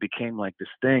down, and it became like this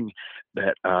thing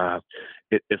that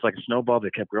it's like a snowball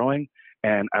that kept growing.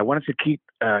 And I wanted to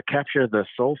capture the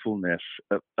soulfulness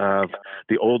of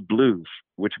the old blues,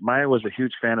 which Maya was a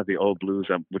huge fan of the old blues,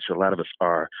 which a lot of us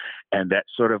are. And that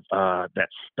sort of, that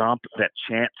stomp, that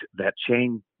chant, that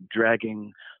chain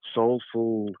dragging,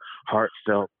 soulful,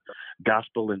 heartfelt,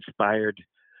 gospel inspired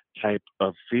type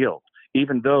of feel.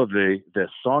 Even though the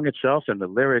song itself and the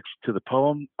lyrics to the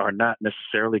poem are not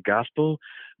necessarily gospel,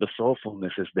 the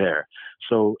soulfulness is there.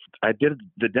 So I did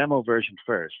the demo version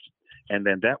first, and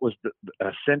then that was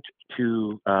sent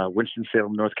to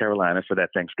Winston-Salem, North Carolina for that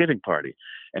Thanksgiving party.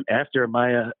 And after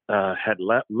Maya had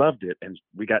loved it, and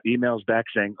we got emails back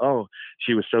saying, oh,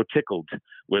 she was so tickled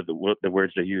with the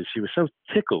words they used. She was so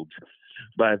tickled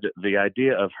by the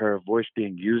idea of her voice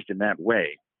being used in that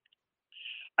way.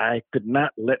 I could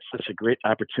not let such a great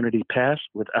opportunity pass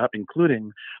without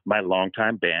including my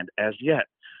longtime band As Yet.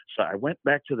 So I went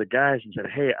back to the guys and said,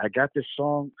 hey, I got this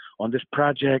song on this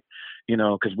project,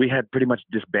 because we had pretty much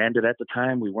disbanded at the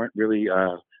time. We weren't really,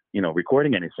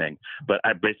 recording anything. But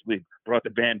I basically brought the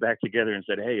band back together and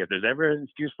said, hey, if there's ever an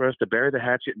excuse for us to bury the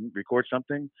hatchet and record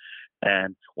something.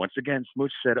 And once again,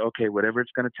 Smooch said, okay, whatever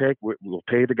it's going to take, we'll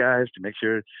pay the guys to make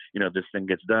sure, this thing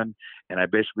gets done. And I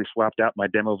basically swapped out my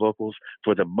demo vocals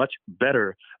for the much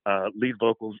better lead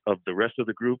vocals of the rest of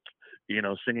the group,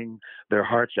 singing their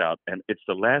hearts out. And it's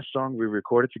the last song we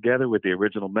recorded together with the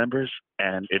original members.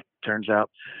 And it turns out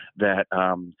that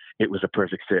it was a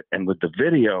perfect fit. And with the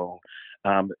video,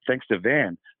 thanks to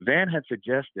Van had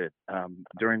suggested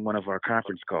during one of our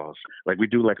conference calls, like we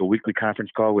do like a weekly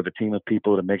conference call with a team of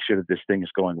people to make sure that this thing is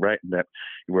going right and that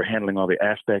we're handling all the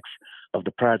aspects of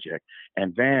the project.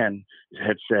 And Van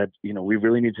had said, we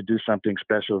really need to do something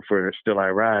special for Still I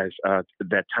Rise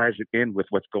that ties it in with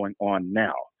what's going on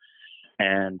now.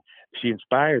 And she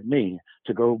inspired me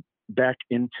to go back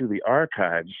into the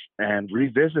archives and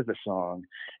revisit the song.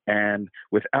 And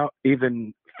without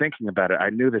even thinking about it,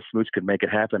 I knew that Smooch could make it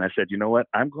happen. I said, you know what?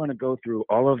 I'm going to go through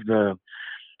all of the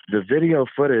video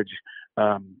footage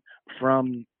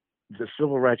from the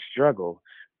civil rights struggle.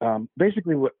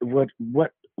 Basically,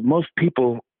 what most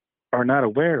people are not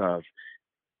aware of.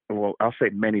 Well, I'll say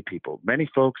many people. Many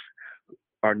folks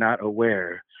are not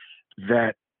aware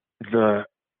that the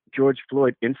George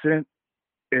Floyd incident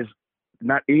is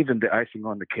not even the icing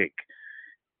on the cake.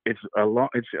 It's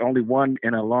only one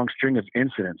in a long string of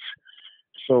incidents.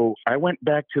 So I went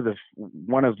back to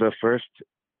one of the first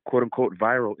quote unquote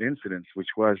viral incidents, which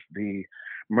was the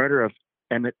murder of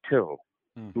Emmett Till,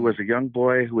 who was a young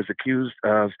boy who was accused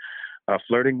of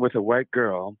flirting with a white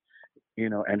girl,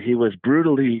 and he was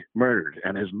brutally murdered.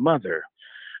 And his mother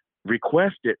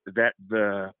requested that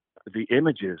the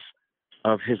images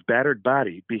of his battered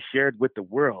body be shared with the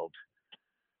world.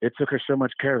 It took her so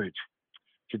much courage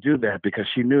to do that because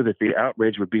she knew that the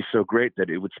outrage would be so great that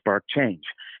it would spark change.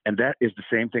 And that is the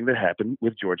same thing that happened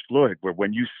with George Floyd, where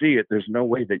when you see it, there's no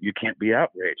way that you can't be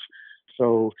outraged.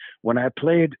 So when I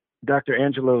played Dr.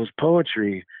 Angelou's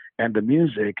poetry and the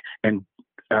music and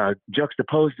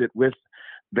juxtaposed it with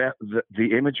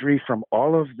the imagery from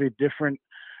all of the different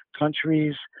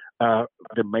countries,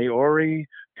 the Maori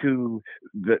to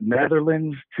the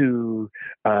Netherlands to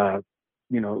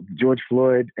George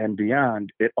Floyd and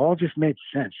beyond, it all just made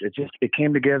sense. It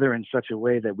came together in such a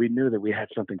way that we knew that we had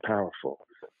something powerful.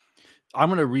 I'm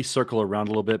going to recircle around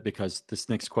a little bit because this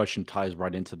next question ties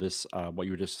right into this, what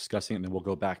you were just discussing, and then we'll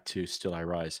go back to Still I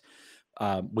Rise.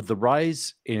 With the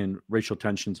rise in racial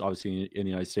tensions, obviously in the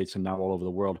United States and now all over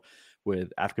the world,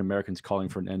 with African Americans calling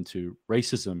for an end to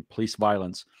racism, police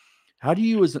violence, how do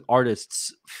you as an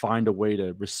artist find a way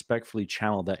to respectfully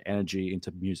channel that energy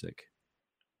into music?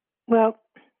 Well,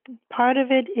 part of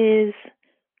it is,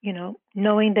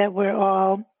 knowing that we're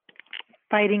all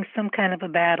fighting some kind of a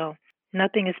battle.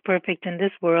 Nothing is perfect in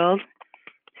this world,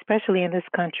 especially in this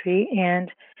country. And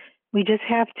we just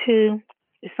have to,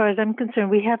 as far as I'm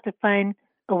concerned, we have to find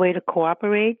a way to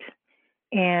cooperate.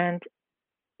 And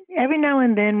every now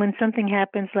and then when something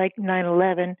happens like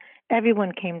 9/11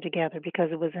 everyone came together because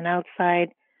it was an outside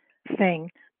thing.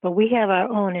 But we have our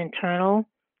own internal,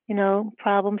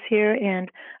 problems here. And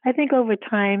I think over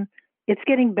time, it's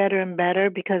getting better and better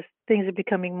because things are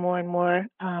becoming more and more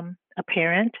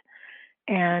apparent.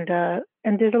 And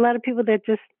there's a lot of people that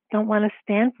just don't want to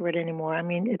stand for it anymore. I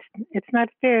mean, it's not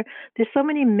fair. There's so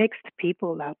many mixed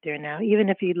people out there now. Even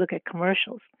if you look at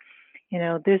commercials,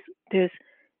 there's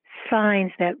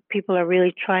signs that people are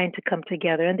really trying to come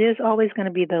together. And there's always going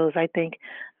to be those, I think,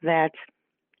 that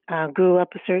grew up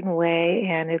a certain way,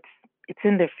 and it's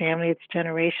in their family. It's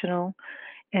generational,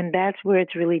 and that's where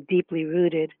it's really deeply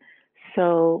rooted.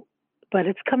 So, but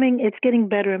it's getting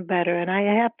better and better, and I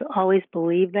have to always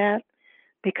believe that,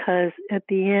 because at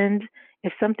the end,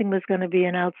 if something was going to be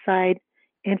an outside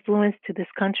influence to this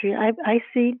country, I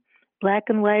see black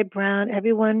and white, brown,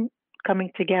 everyone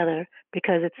coming together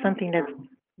because it's something that's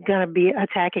going to be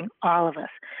attacking all of us.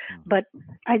 But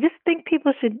I just think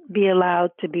people should be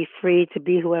allowed to be free to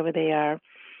be whoever they are.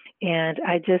 And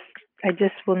I just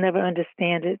will never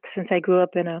understand it, since I grew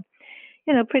up in a,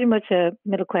 pretty much a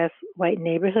middle class white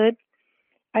neighborhood.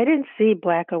 I didn't see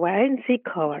black or white. I didn't see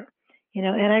color,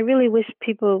 and I really wish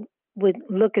people would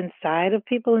look inside of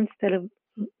people instead of,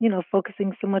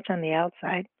 focusing so much on the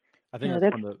outside. I think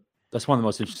that's one of the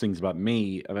most interesting things about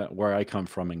me, about where I come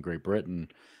from in Great Britain.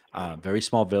 Very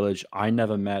small village. I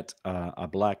never met a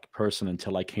black person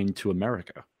until I came to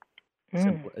America.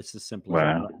 It's as simple as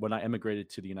that. When I immigrated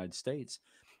to the United States,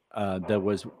 there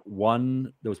was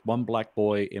one black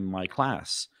boy in my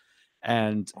class,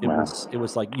 and it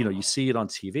was like, you see it on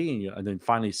TV, and then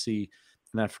finally see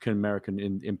an African American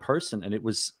in person, and it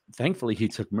was, thankfully he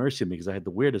took mercy on me because I had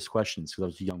the weirdest questions because I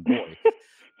was a young boy.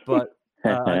 But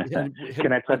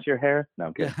can I touch your hair? No,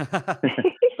 I'm kidding.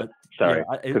 Sorry,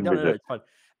 no, it's fine.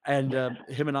 And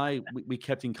him and I, we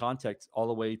kept in contact all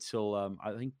the way till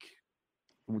I think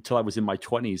until I was in my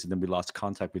 20s, and then we lost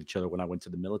contact with each other when I went to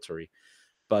the military.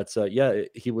 But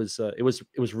he was. It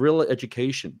was real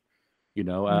education. I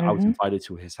was invited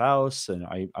to his house, and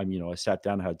I sat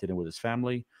down and had dinner with his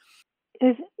family.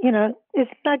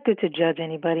 It's not good to judge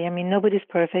anybody. I mean, nobody's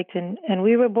perfect, and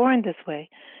we were born this way.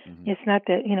 Mm-hmm. It's not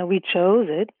that we chose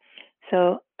it.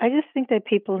 So I just think that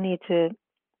people need to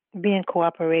be in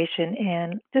cooperation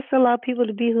and just allow people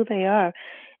to be who they are.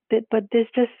 But there's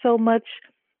just so much,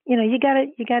 you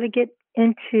gotta get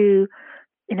into,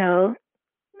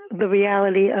 the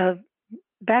reality of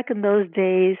back in those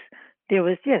days. There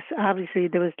was, yes, obviously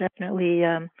there was definitely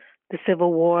the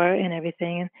Civil War and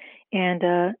everything,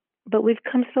 and but we've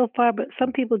come so far. But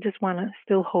some people just want to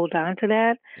still hold on to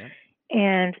that,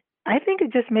 and I think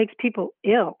it just makes people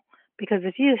ill. Because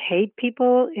if you hate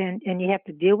people and you have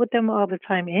to deal with them all the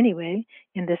time anyway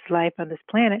in this life on this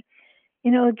planet,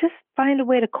 just find a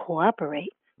way to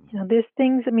cooperate. There's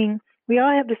things, I mean, we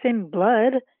all have the same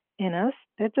blood in us.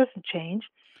 That doesn't change.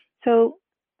 So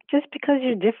just because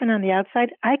you're different on the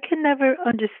outside, I could never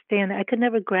understand that. I could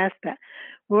never grasp that.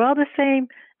 We're all the same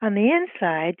on the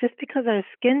inside. Just because our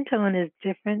skin tone is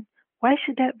different, why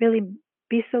should that really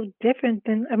be so different?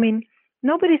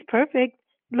 Nobody's perfect.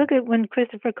 Look at when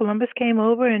Christopher Columbus came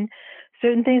over, and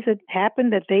certain things that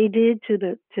happened that they did to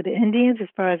the Indians, as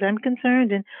far as I'm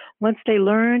concerned. And once they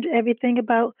learned everything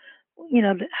about,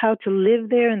 how to live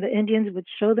there, and the Indians would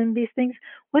show them these things,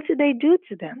 what did they do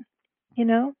to them?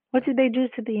 What did they do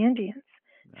to the Indians?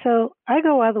 So I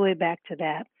go all the way back to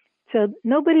that. So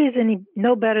nobody is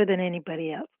no better than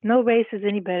anybody else. No race is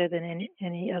any better than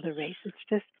any other race. It's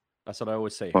just. That's what I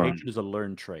always say. Hatred is a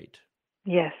learned trait.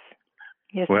 Yes.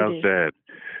 Yes, well said.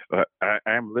 I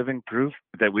am living proof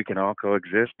that we can all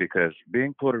coexist, because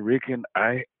being Puerto Rican,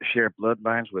 I share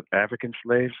bloodlines with African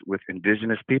slaves, with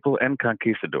indigenous people, and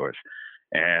conquistadors.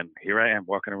 And here I am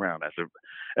walking around as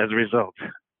a result.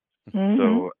 Mm-hmm.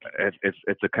 So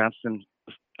it's a constant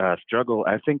struggle.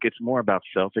 I think it's more about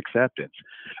self-acceptance,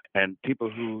 and people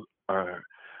who are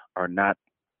not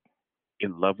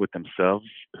in love with themselves,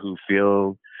 who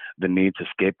feel the need to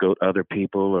scapegoat other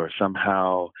people or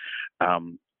somehow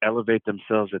elevate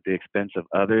themselves at the expense of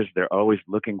others. They're always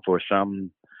looking for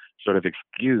some sort of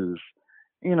excuse,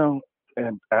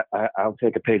 and I'll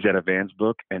take a page out of Van's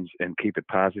book and keep it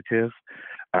positive.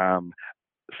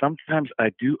 Sometimes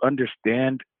I do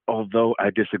understand, although I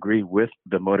disagree with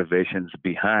the motivations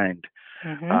behind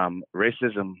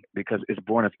racism, because it's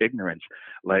born of ignorance.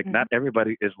 Like, not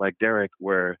everybody is like Derek,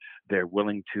 where they're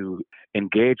willing to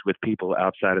engage with people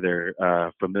outside of their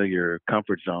familiar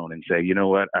comfort zone and say, you know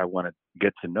what, I want to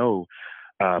get to know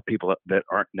people that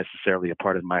aren't necessarily a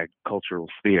part of my cultural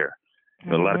sphere.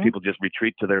 A lot of people just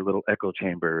retreat to their little echo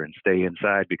chamber and stay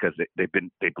inside because they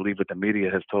believe what the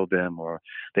media has told them, or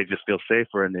they just feel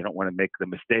safer and they don't want to make the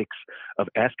mistakes of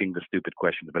asking the stupid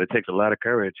questions. But it takes a lot of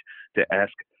courage to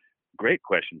ask great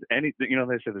questions. They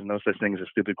say there's no such thing as a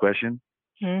stupid question,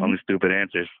 only stupid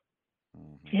answers.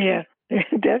 Yeah,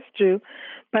 that's true.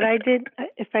 But I did,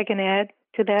 if I can add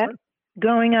to that,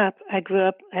 growing up, I grew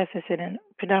up, as I said, in a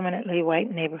predominantly white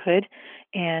neighborhood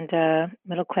and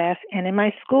middle class. And in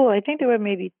my school, I think there were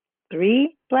maybe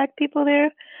 3 Black people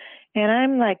there. And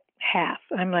I'm like half.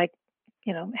 I'm like,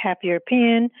 half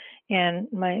European, and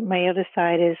my other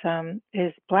side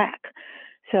is Black.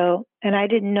 So, and I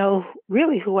didn't know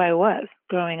really who I was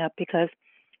growing up because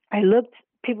I looked.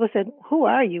 People said, "Who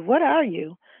are you? What are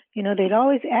you?" They'd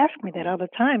always ask me that all the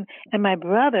time. And my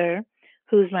brother,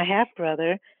 who's my half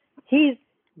brother, he's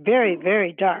very,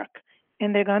 very dark.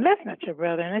 And they're going, "That's not your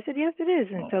brother." And I said, "Yes, it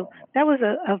is." And so that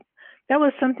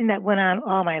was something that went on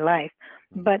all my life.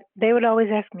 But they would always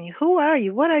ask me, "Who are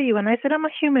you? What are you?" And I said, "I'm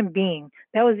a human being."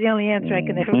 That was the only answer I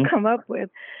could ever come up with,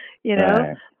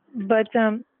 But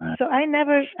so I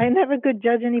never could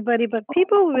judge anybody. But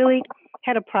people really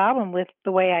had a problem with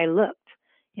the way I looked.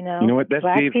 You know what? That's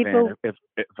Black deep, people. man.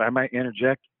 If I might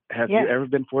interject, have you ever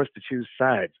been forced to choose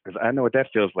sides? Because I know what that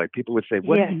feels like. People would say,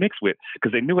 "What do you mix with?"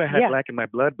 Because they knew I had Black in my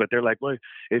blood, but they're like, "Well,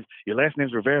 if your last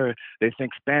name's Rivera, they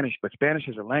think Spanish, but Spanish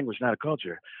is a language, not a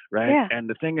culture, right?" Yeah. And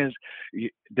the thing is,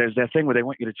 there's that thing where they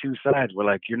want you to choose sides. Where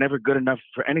like you're never good enough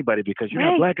for anybody because you're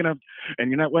not Black enough,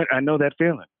 and you're not what. I know that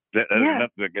feeling. I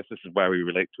guess this is why we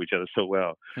relate to each other so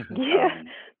well. Yeah,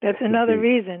 that's another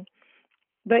reason.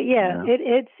 But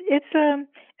it's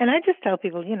and I just tell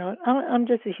people, I'm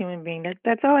just a human being.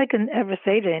 That's all I can ever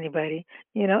say to anybody,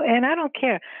 and I don't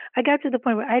care. I got to the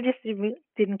point where I just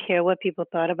didn't care what people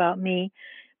thought about me,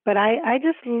 but I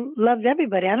just loved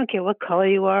everybody. I don't care what color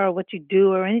you are or what you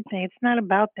do or anything. It's not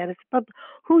about that. It's about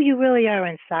who you really are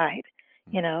inside,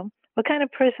 What kind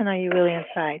of person are you really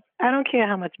inside? I don't care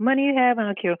how much money you have. I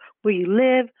don't care where you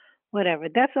live, whatever.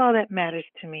 That's all that matters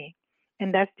to me.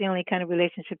 And that's the only kind of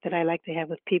relationship that I like to have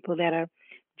with people that are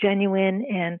genuine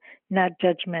and not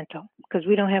judgmental, because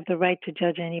we don't have the right to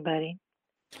judge anybody.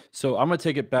 So I'm going to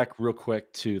take it back real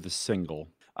quick to the single.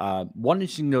 One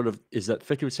interesting note is that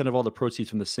 50% of all the proceeds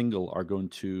from the single are going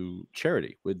to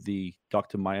charity with the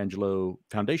Dr. Maya Angelou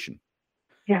Foundation.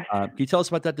 Yes. Can you tell us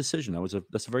about that decision?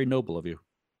 That's very noble of you.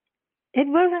 It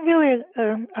wasn't really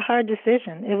a hard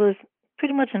decision. It was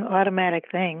pretty much an automatic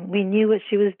thing. We knew what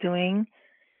she was doing.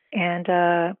 And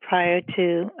prior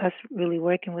to us really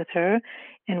working with her,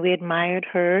 and we admired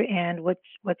her and what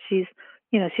she's,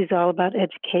 she's all about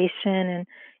education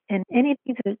and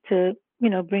anything to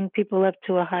bring people up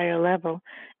to a higher level.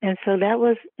 And so that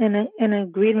was in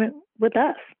agreement with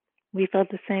us. We felt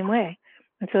the same way.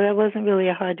 And so that wasn't really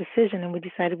a hard decision. And we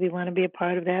decided we want to be a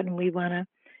part of that, and we want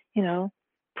to,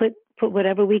 put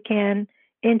whatever we can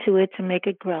into it to make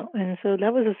it grow. And so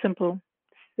that was a simple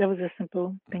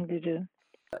thing to do.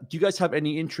 Do you guys have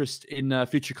any interest in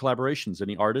future collaborations?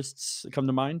 Any artists that come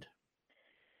to mind?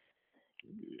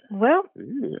 Well,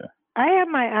 I have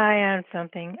my eye on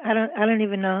something. I don't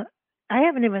even know. I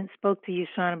haven't even spoke to you,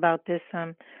 Shawn, about this.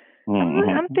 I'm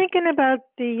thinking about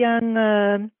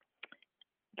the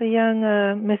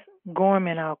young Miss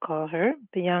Gorman, I'll call her,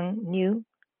 the young new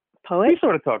poet. We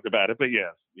sort of talked about it, but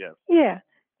yes. Yeah,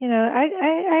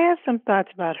 I have some thoughts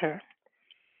about her.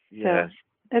 Yes. So,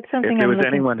 that's something if there I'm was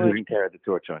anyone forward. who can carry the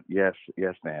torch on, yes,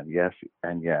 man, yes,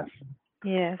 and yes.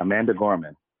 Yes. Amanda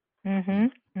Gorman.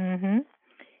 And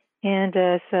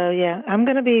I'm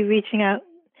going to be reaching out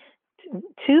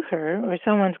to her, or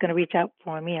someone's going to reach out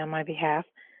for me on my behalf,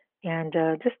 and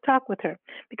just talk with her,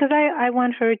 because I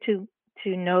want her to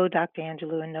know Dr.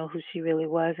 Angelou and know who she really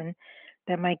was, and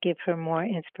that might give her more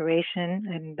inspiration.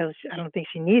 And though I don't think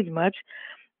she needs much,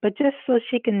 but just so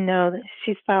she can know that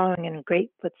she's following in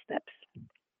great footsteps.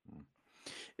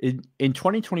 In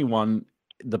 2021,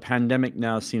 the pandemic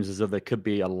now seems as though there could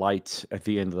be a light at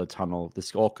the end of the tunnel.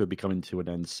 This all could be coming to an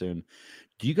end soon.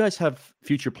 Do you guys have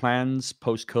future plans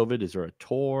post-COVID? Is there a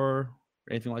tour or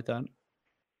anything like that?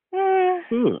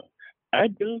 I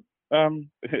do.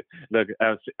 Look,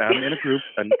 I'm in a group,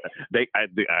 and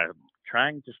I'm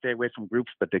trying to stay away from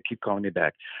groups, but they keep calling me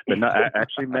back. But no, I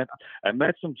actually met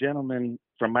some gentlemen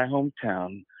from my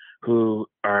hometown who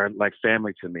are like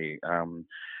family to me.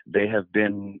 They have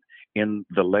been in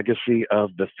the legacy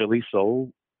of the Philly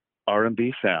soul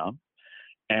R&B sound,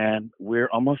 and we're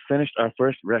almost finished our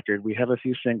first record. We have a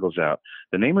few singles out.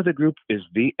 The name of the group is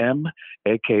VM,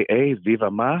 aka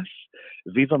Viva Mas.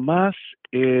 Viva Mas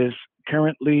is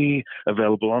currently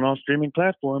available on all streaming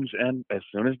platforms. And as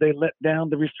soon as they let down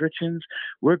the restrictions,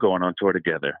 we're going on tour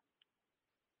together.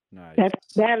 Nice.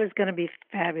 That is going to be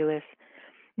fabulous.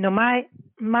 No, my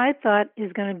thought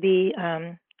is going to be,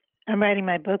 I'm writing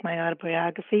my book, my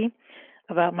autobiography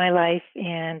about my life,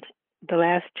 and the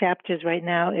last chapters right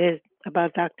now is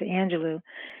about Dr. Angelou.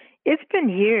 It's been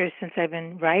years since I've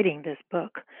been writing this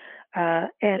book,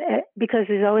 and because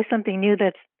there's always something new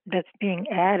that's being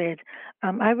added.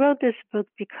 I wrote this book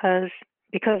because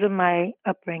of my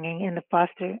upbringing in the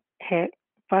foster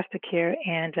care,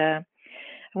 and I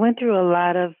went through a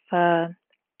lot of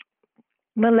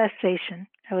molestation.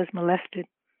 I was molested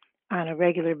on a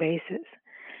regular basis,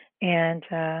 and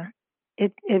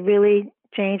it really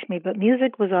changed me. But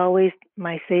music was always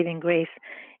my saving grace.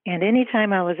 And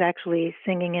anytime I was actually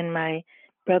singing in my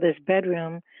brother's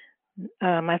bedroom,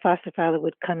 my foster father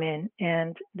would come in,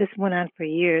 and this went on for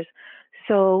years.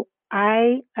 So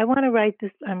I want to write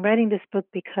this. I'm writing this book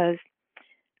because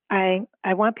I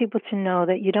want people to know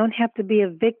that you don't have to be a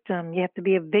victim. You have to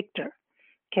be a victor.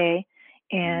 Okay.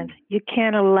 And you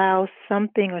can't allow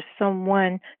something or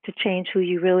someone to change who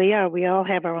you really are. We all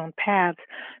have our own paths.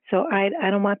 So I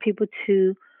don't want people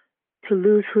to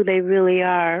lose who they really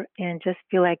are and just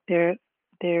feel like they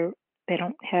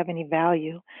don't have any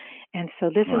value. And so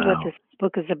this is what this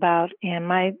book is about. And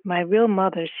my real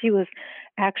mother, she was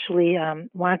actually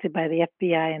wanted by the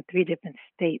FBI in 3 different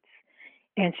states.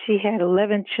 And she had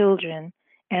 11 children,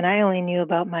 and I only knew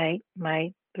about my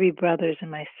 3 brothers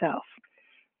and myself.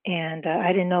 And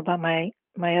I didn't know about my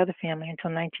other family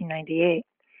until 1998.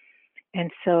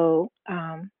 And so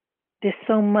there's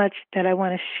so much that I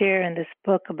want to share in this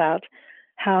book about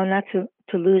how not to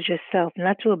lose yourself,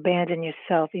 not to abandon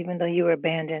yourself, even though you were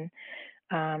abandoned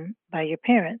by your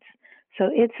parents. So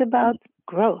it's about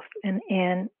growth.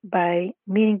 And by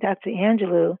meeting Dr.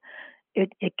 Angelou,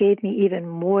 it gave me even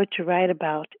more to write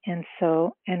about. And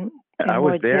I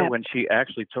was there when she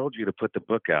actually told you to put the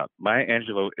book out. Maya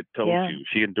Angelou told you.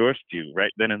 She endorsed you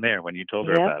right then and there when you told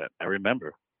her about it. I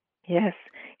remember. Yes.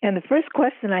 And the first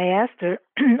question I asked her,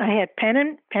 I had pen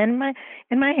in my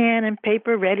hand and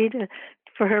paper ready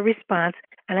for her response.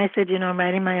 And I said, I'm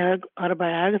writing my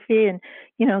autobiography, and,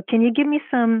 can you give me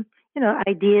some,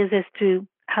 ideas as to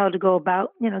how to go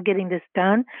about, getting this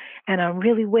done? And I'm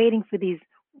really waiting for these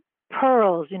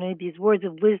pearls, these words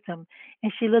of wisdom.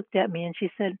 And she looked at me and she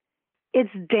said, "It's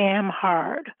damn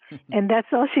hard." And that's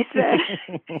all she said.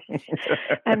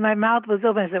 And my mouth was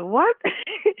open. I said, "What?"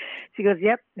 She goes,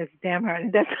 "Yep, it's damn hard."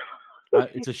 And that's all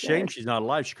it's a shame she's not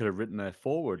alive. She could have written a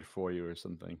foreword for you or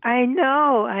something. I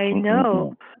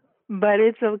know. But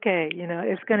it's okay.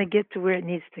 It's going to get to where it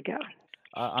needs to go.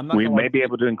 We may be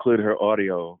able to include her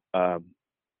audio,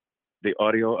 the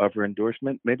audio of her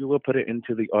endorsement. Maybe we'll put it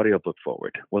into the audiobook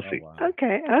forward. We'll see. Wow.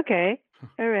 Okay.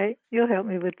 All right. You'll help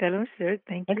me with that, I'm sure.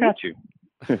 Thank you. I got you.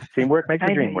 Teamwork makes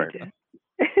the dream work.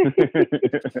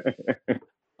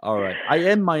 All right. I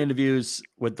end my interviews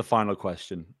with the final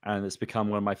question, and it's become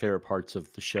one of my favorite parts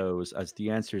of the shows, as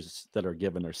the answers that are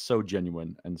given are so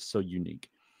genuine and so unique.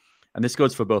 And this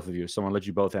goes for both of you, so I'm going to let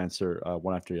you both answer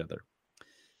one after the other.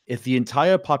 If the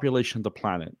entire population of the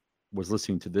planet was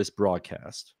listening to this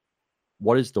broadcast,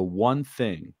 what is the one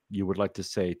thing you would like to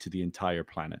say to the entire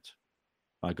planet?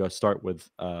 I'll go start with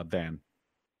Van.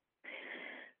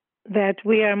 That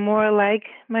we are more alike,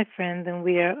 my friend, than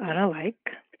we are unalike,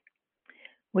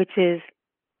 which is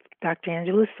Dr.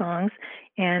 Angelou's songs.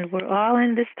 And we're all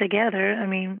in this together,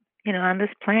 on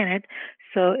this planet.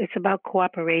 So it's about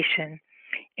cooperation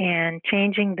and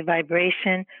changing the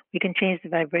vibration. We can change the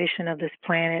vibration of this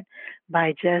planet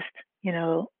by just,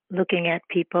 looking at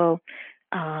people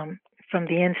from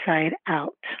the inside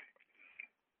out.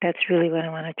 That's really what I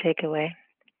want to take away.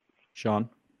 Shawn?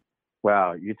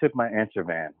 Wow, you took my answer,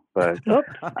 Van. But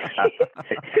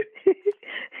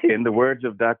in the words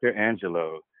of Dr.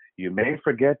 Angelou, you may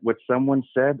forget what someone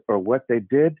said or what they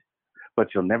did,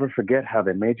 but you'll never forget how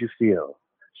they made you feel.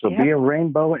 So be a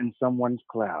rainbow in someone's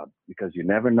cloud, because you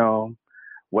never know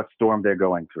what storm they're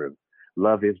going through.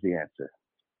 Love is the answer.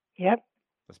 Yep.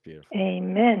 That's beautiful.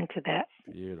 Amen to that.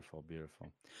 Beautiful.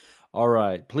 All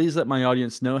right. Please let my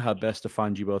audience know how best to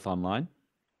find you both online.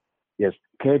 Yes,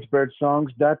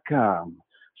 cagebirdsongs.com,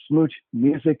 Smooch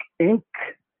Music Inc.,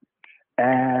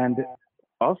 and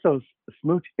also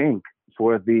Smooch Inc.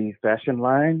 for the fashion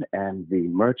line and the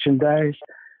merchandise,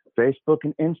 Facebook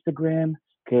and Instagram,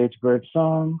 Cagebird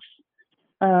Songs.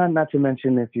 Not to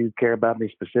mention, if you care about me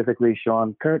specifically,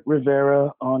 Shawn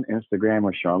Rivera on Instagram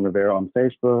or Shawn Rivera on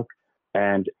Facebook,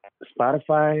 and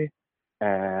Spotify,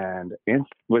 and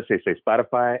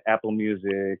Spotify, Apple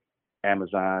Music,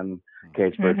 Amazon,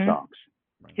 Cagebird Songs.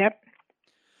 Yep.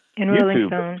 In Rolling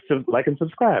YouTube, Stone. like and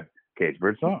subscribe. Cage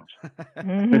Bird Songs.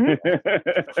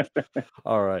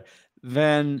 All right.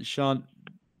 Van, Shawn,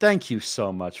 thank you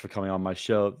so much for coming on my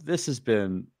show. This has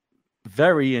been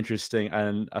very interesting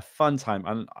and a fun time.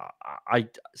 And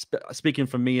speaking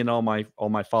for me and all my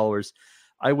followers,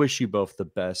 I wish you both the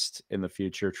best in the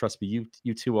future. Trust me,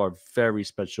 you two are very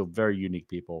special, very unique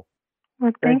people.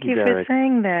 Well, thank you for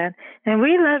saying that. And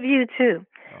we love you too.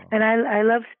 Oh. And I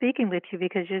love speaking with you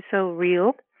because you're so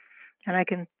real, and I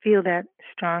can feel that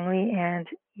strongly. And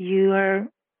you are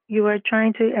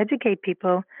trying to educate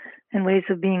people in ways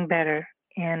of being better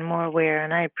and more aware.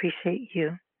 And I appreciate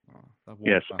you.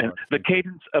 Yes, and the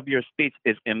cadence of your speech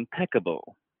is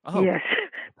impeccable. Oh. Yes,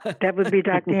 that would be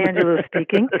Dr. Angelou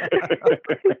speaking.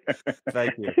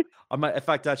 Thank you. I might, in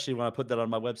fact, actually, when I put that on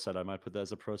my website, I might put that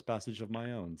as a prose passage of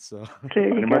my own. So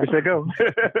you might say go.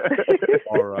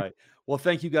 All right. Well,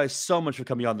 thank you guys so much for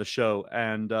coming on the show,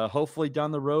 and hopefully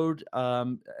down the road,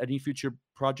 any future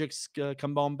projects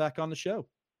come on back on the show.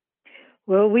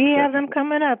 Well, we have them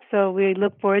coming up, so we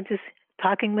look forward to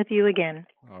talking with you again.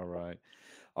 All right.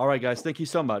 All right, guys. Thank you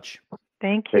so much.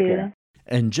 Thank you.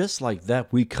 And just like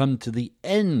that, we come to the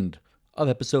end of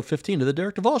episode 15 of the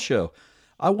Derek Duvall Show.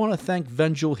 I want to thank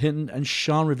Jewell Hinton and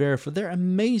Shawn Rivera for their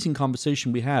amazing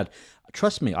conversation we had.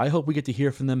 Trust me, I hope we get to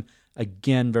hear from them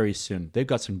again very soon. They've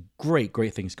got some great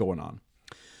things going on.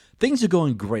 Things are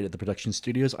going great at the production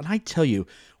studios, and I tell you,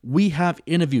 we have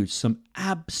interviewed some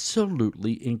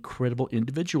absolutely incredible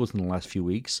individuals in the last few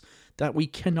weeks that we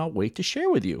cannot wait to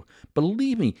share with you.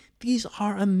 Believe me, these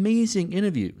are amazing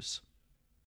interviews.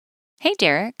 Hey,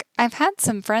 Derek. I've had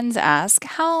some friends ask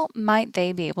how might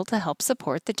they be able to help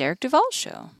support the Derek Duvall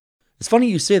Show. It's funny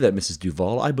you say that, Mrs.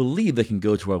 Duvall. I believe they can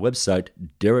go to our website,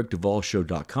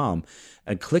 DerekDuvallShow.com,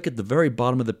 and click at the very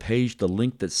bottom of the page the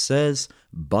link that says,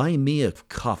 Buy Me a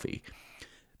Coffee.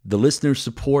 The listener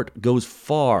support goes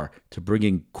far to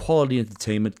bringing quality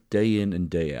entertainment day in and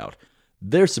day out.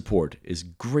 Their support is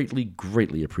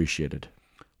greatly appreciated.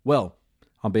 Well,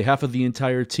 on behalf of the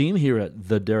entire team here at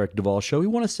The Derek Duvall Show, we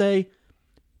want to say,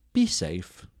 be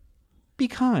safe, be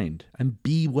kind, and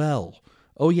be well.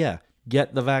 Oh yeah,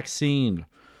 get the vaccine.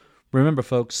 Remember,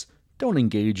 folks, don't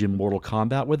engage in mortal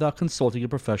combat without consulting a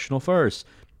professional first,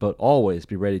 but always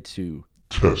be ready to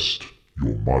test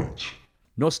your might.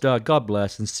 Nostar, God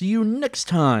bless, and see you next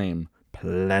time,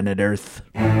 Planet Earth.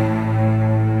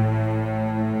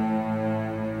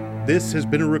 This has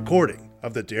been a recording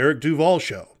of The Derek Duvall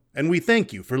Show, and we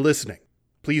thank you for listening.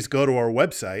 Please go to our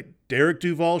website,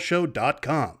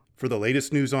 DerekDuvallShow.com, for the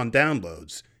latest news on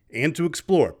downloads and to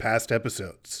explore past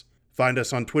episodes. Find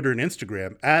us on Twitter and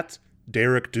Instagram at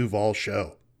Derek Duvall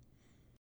Show.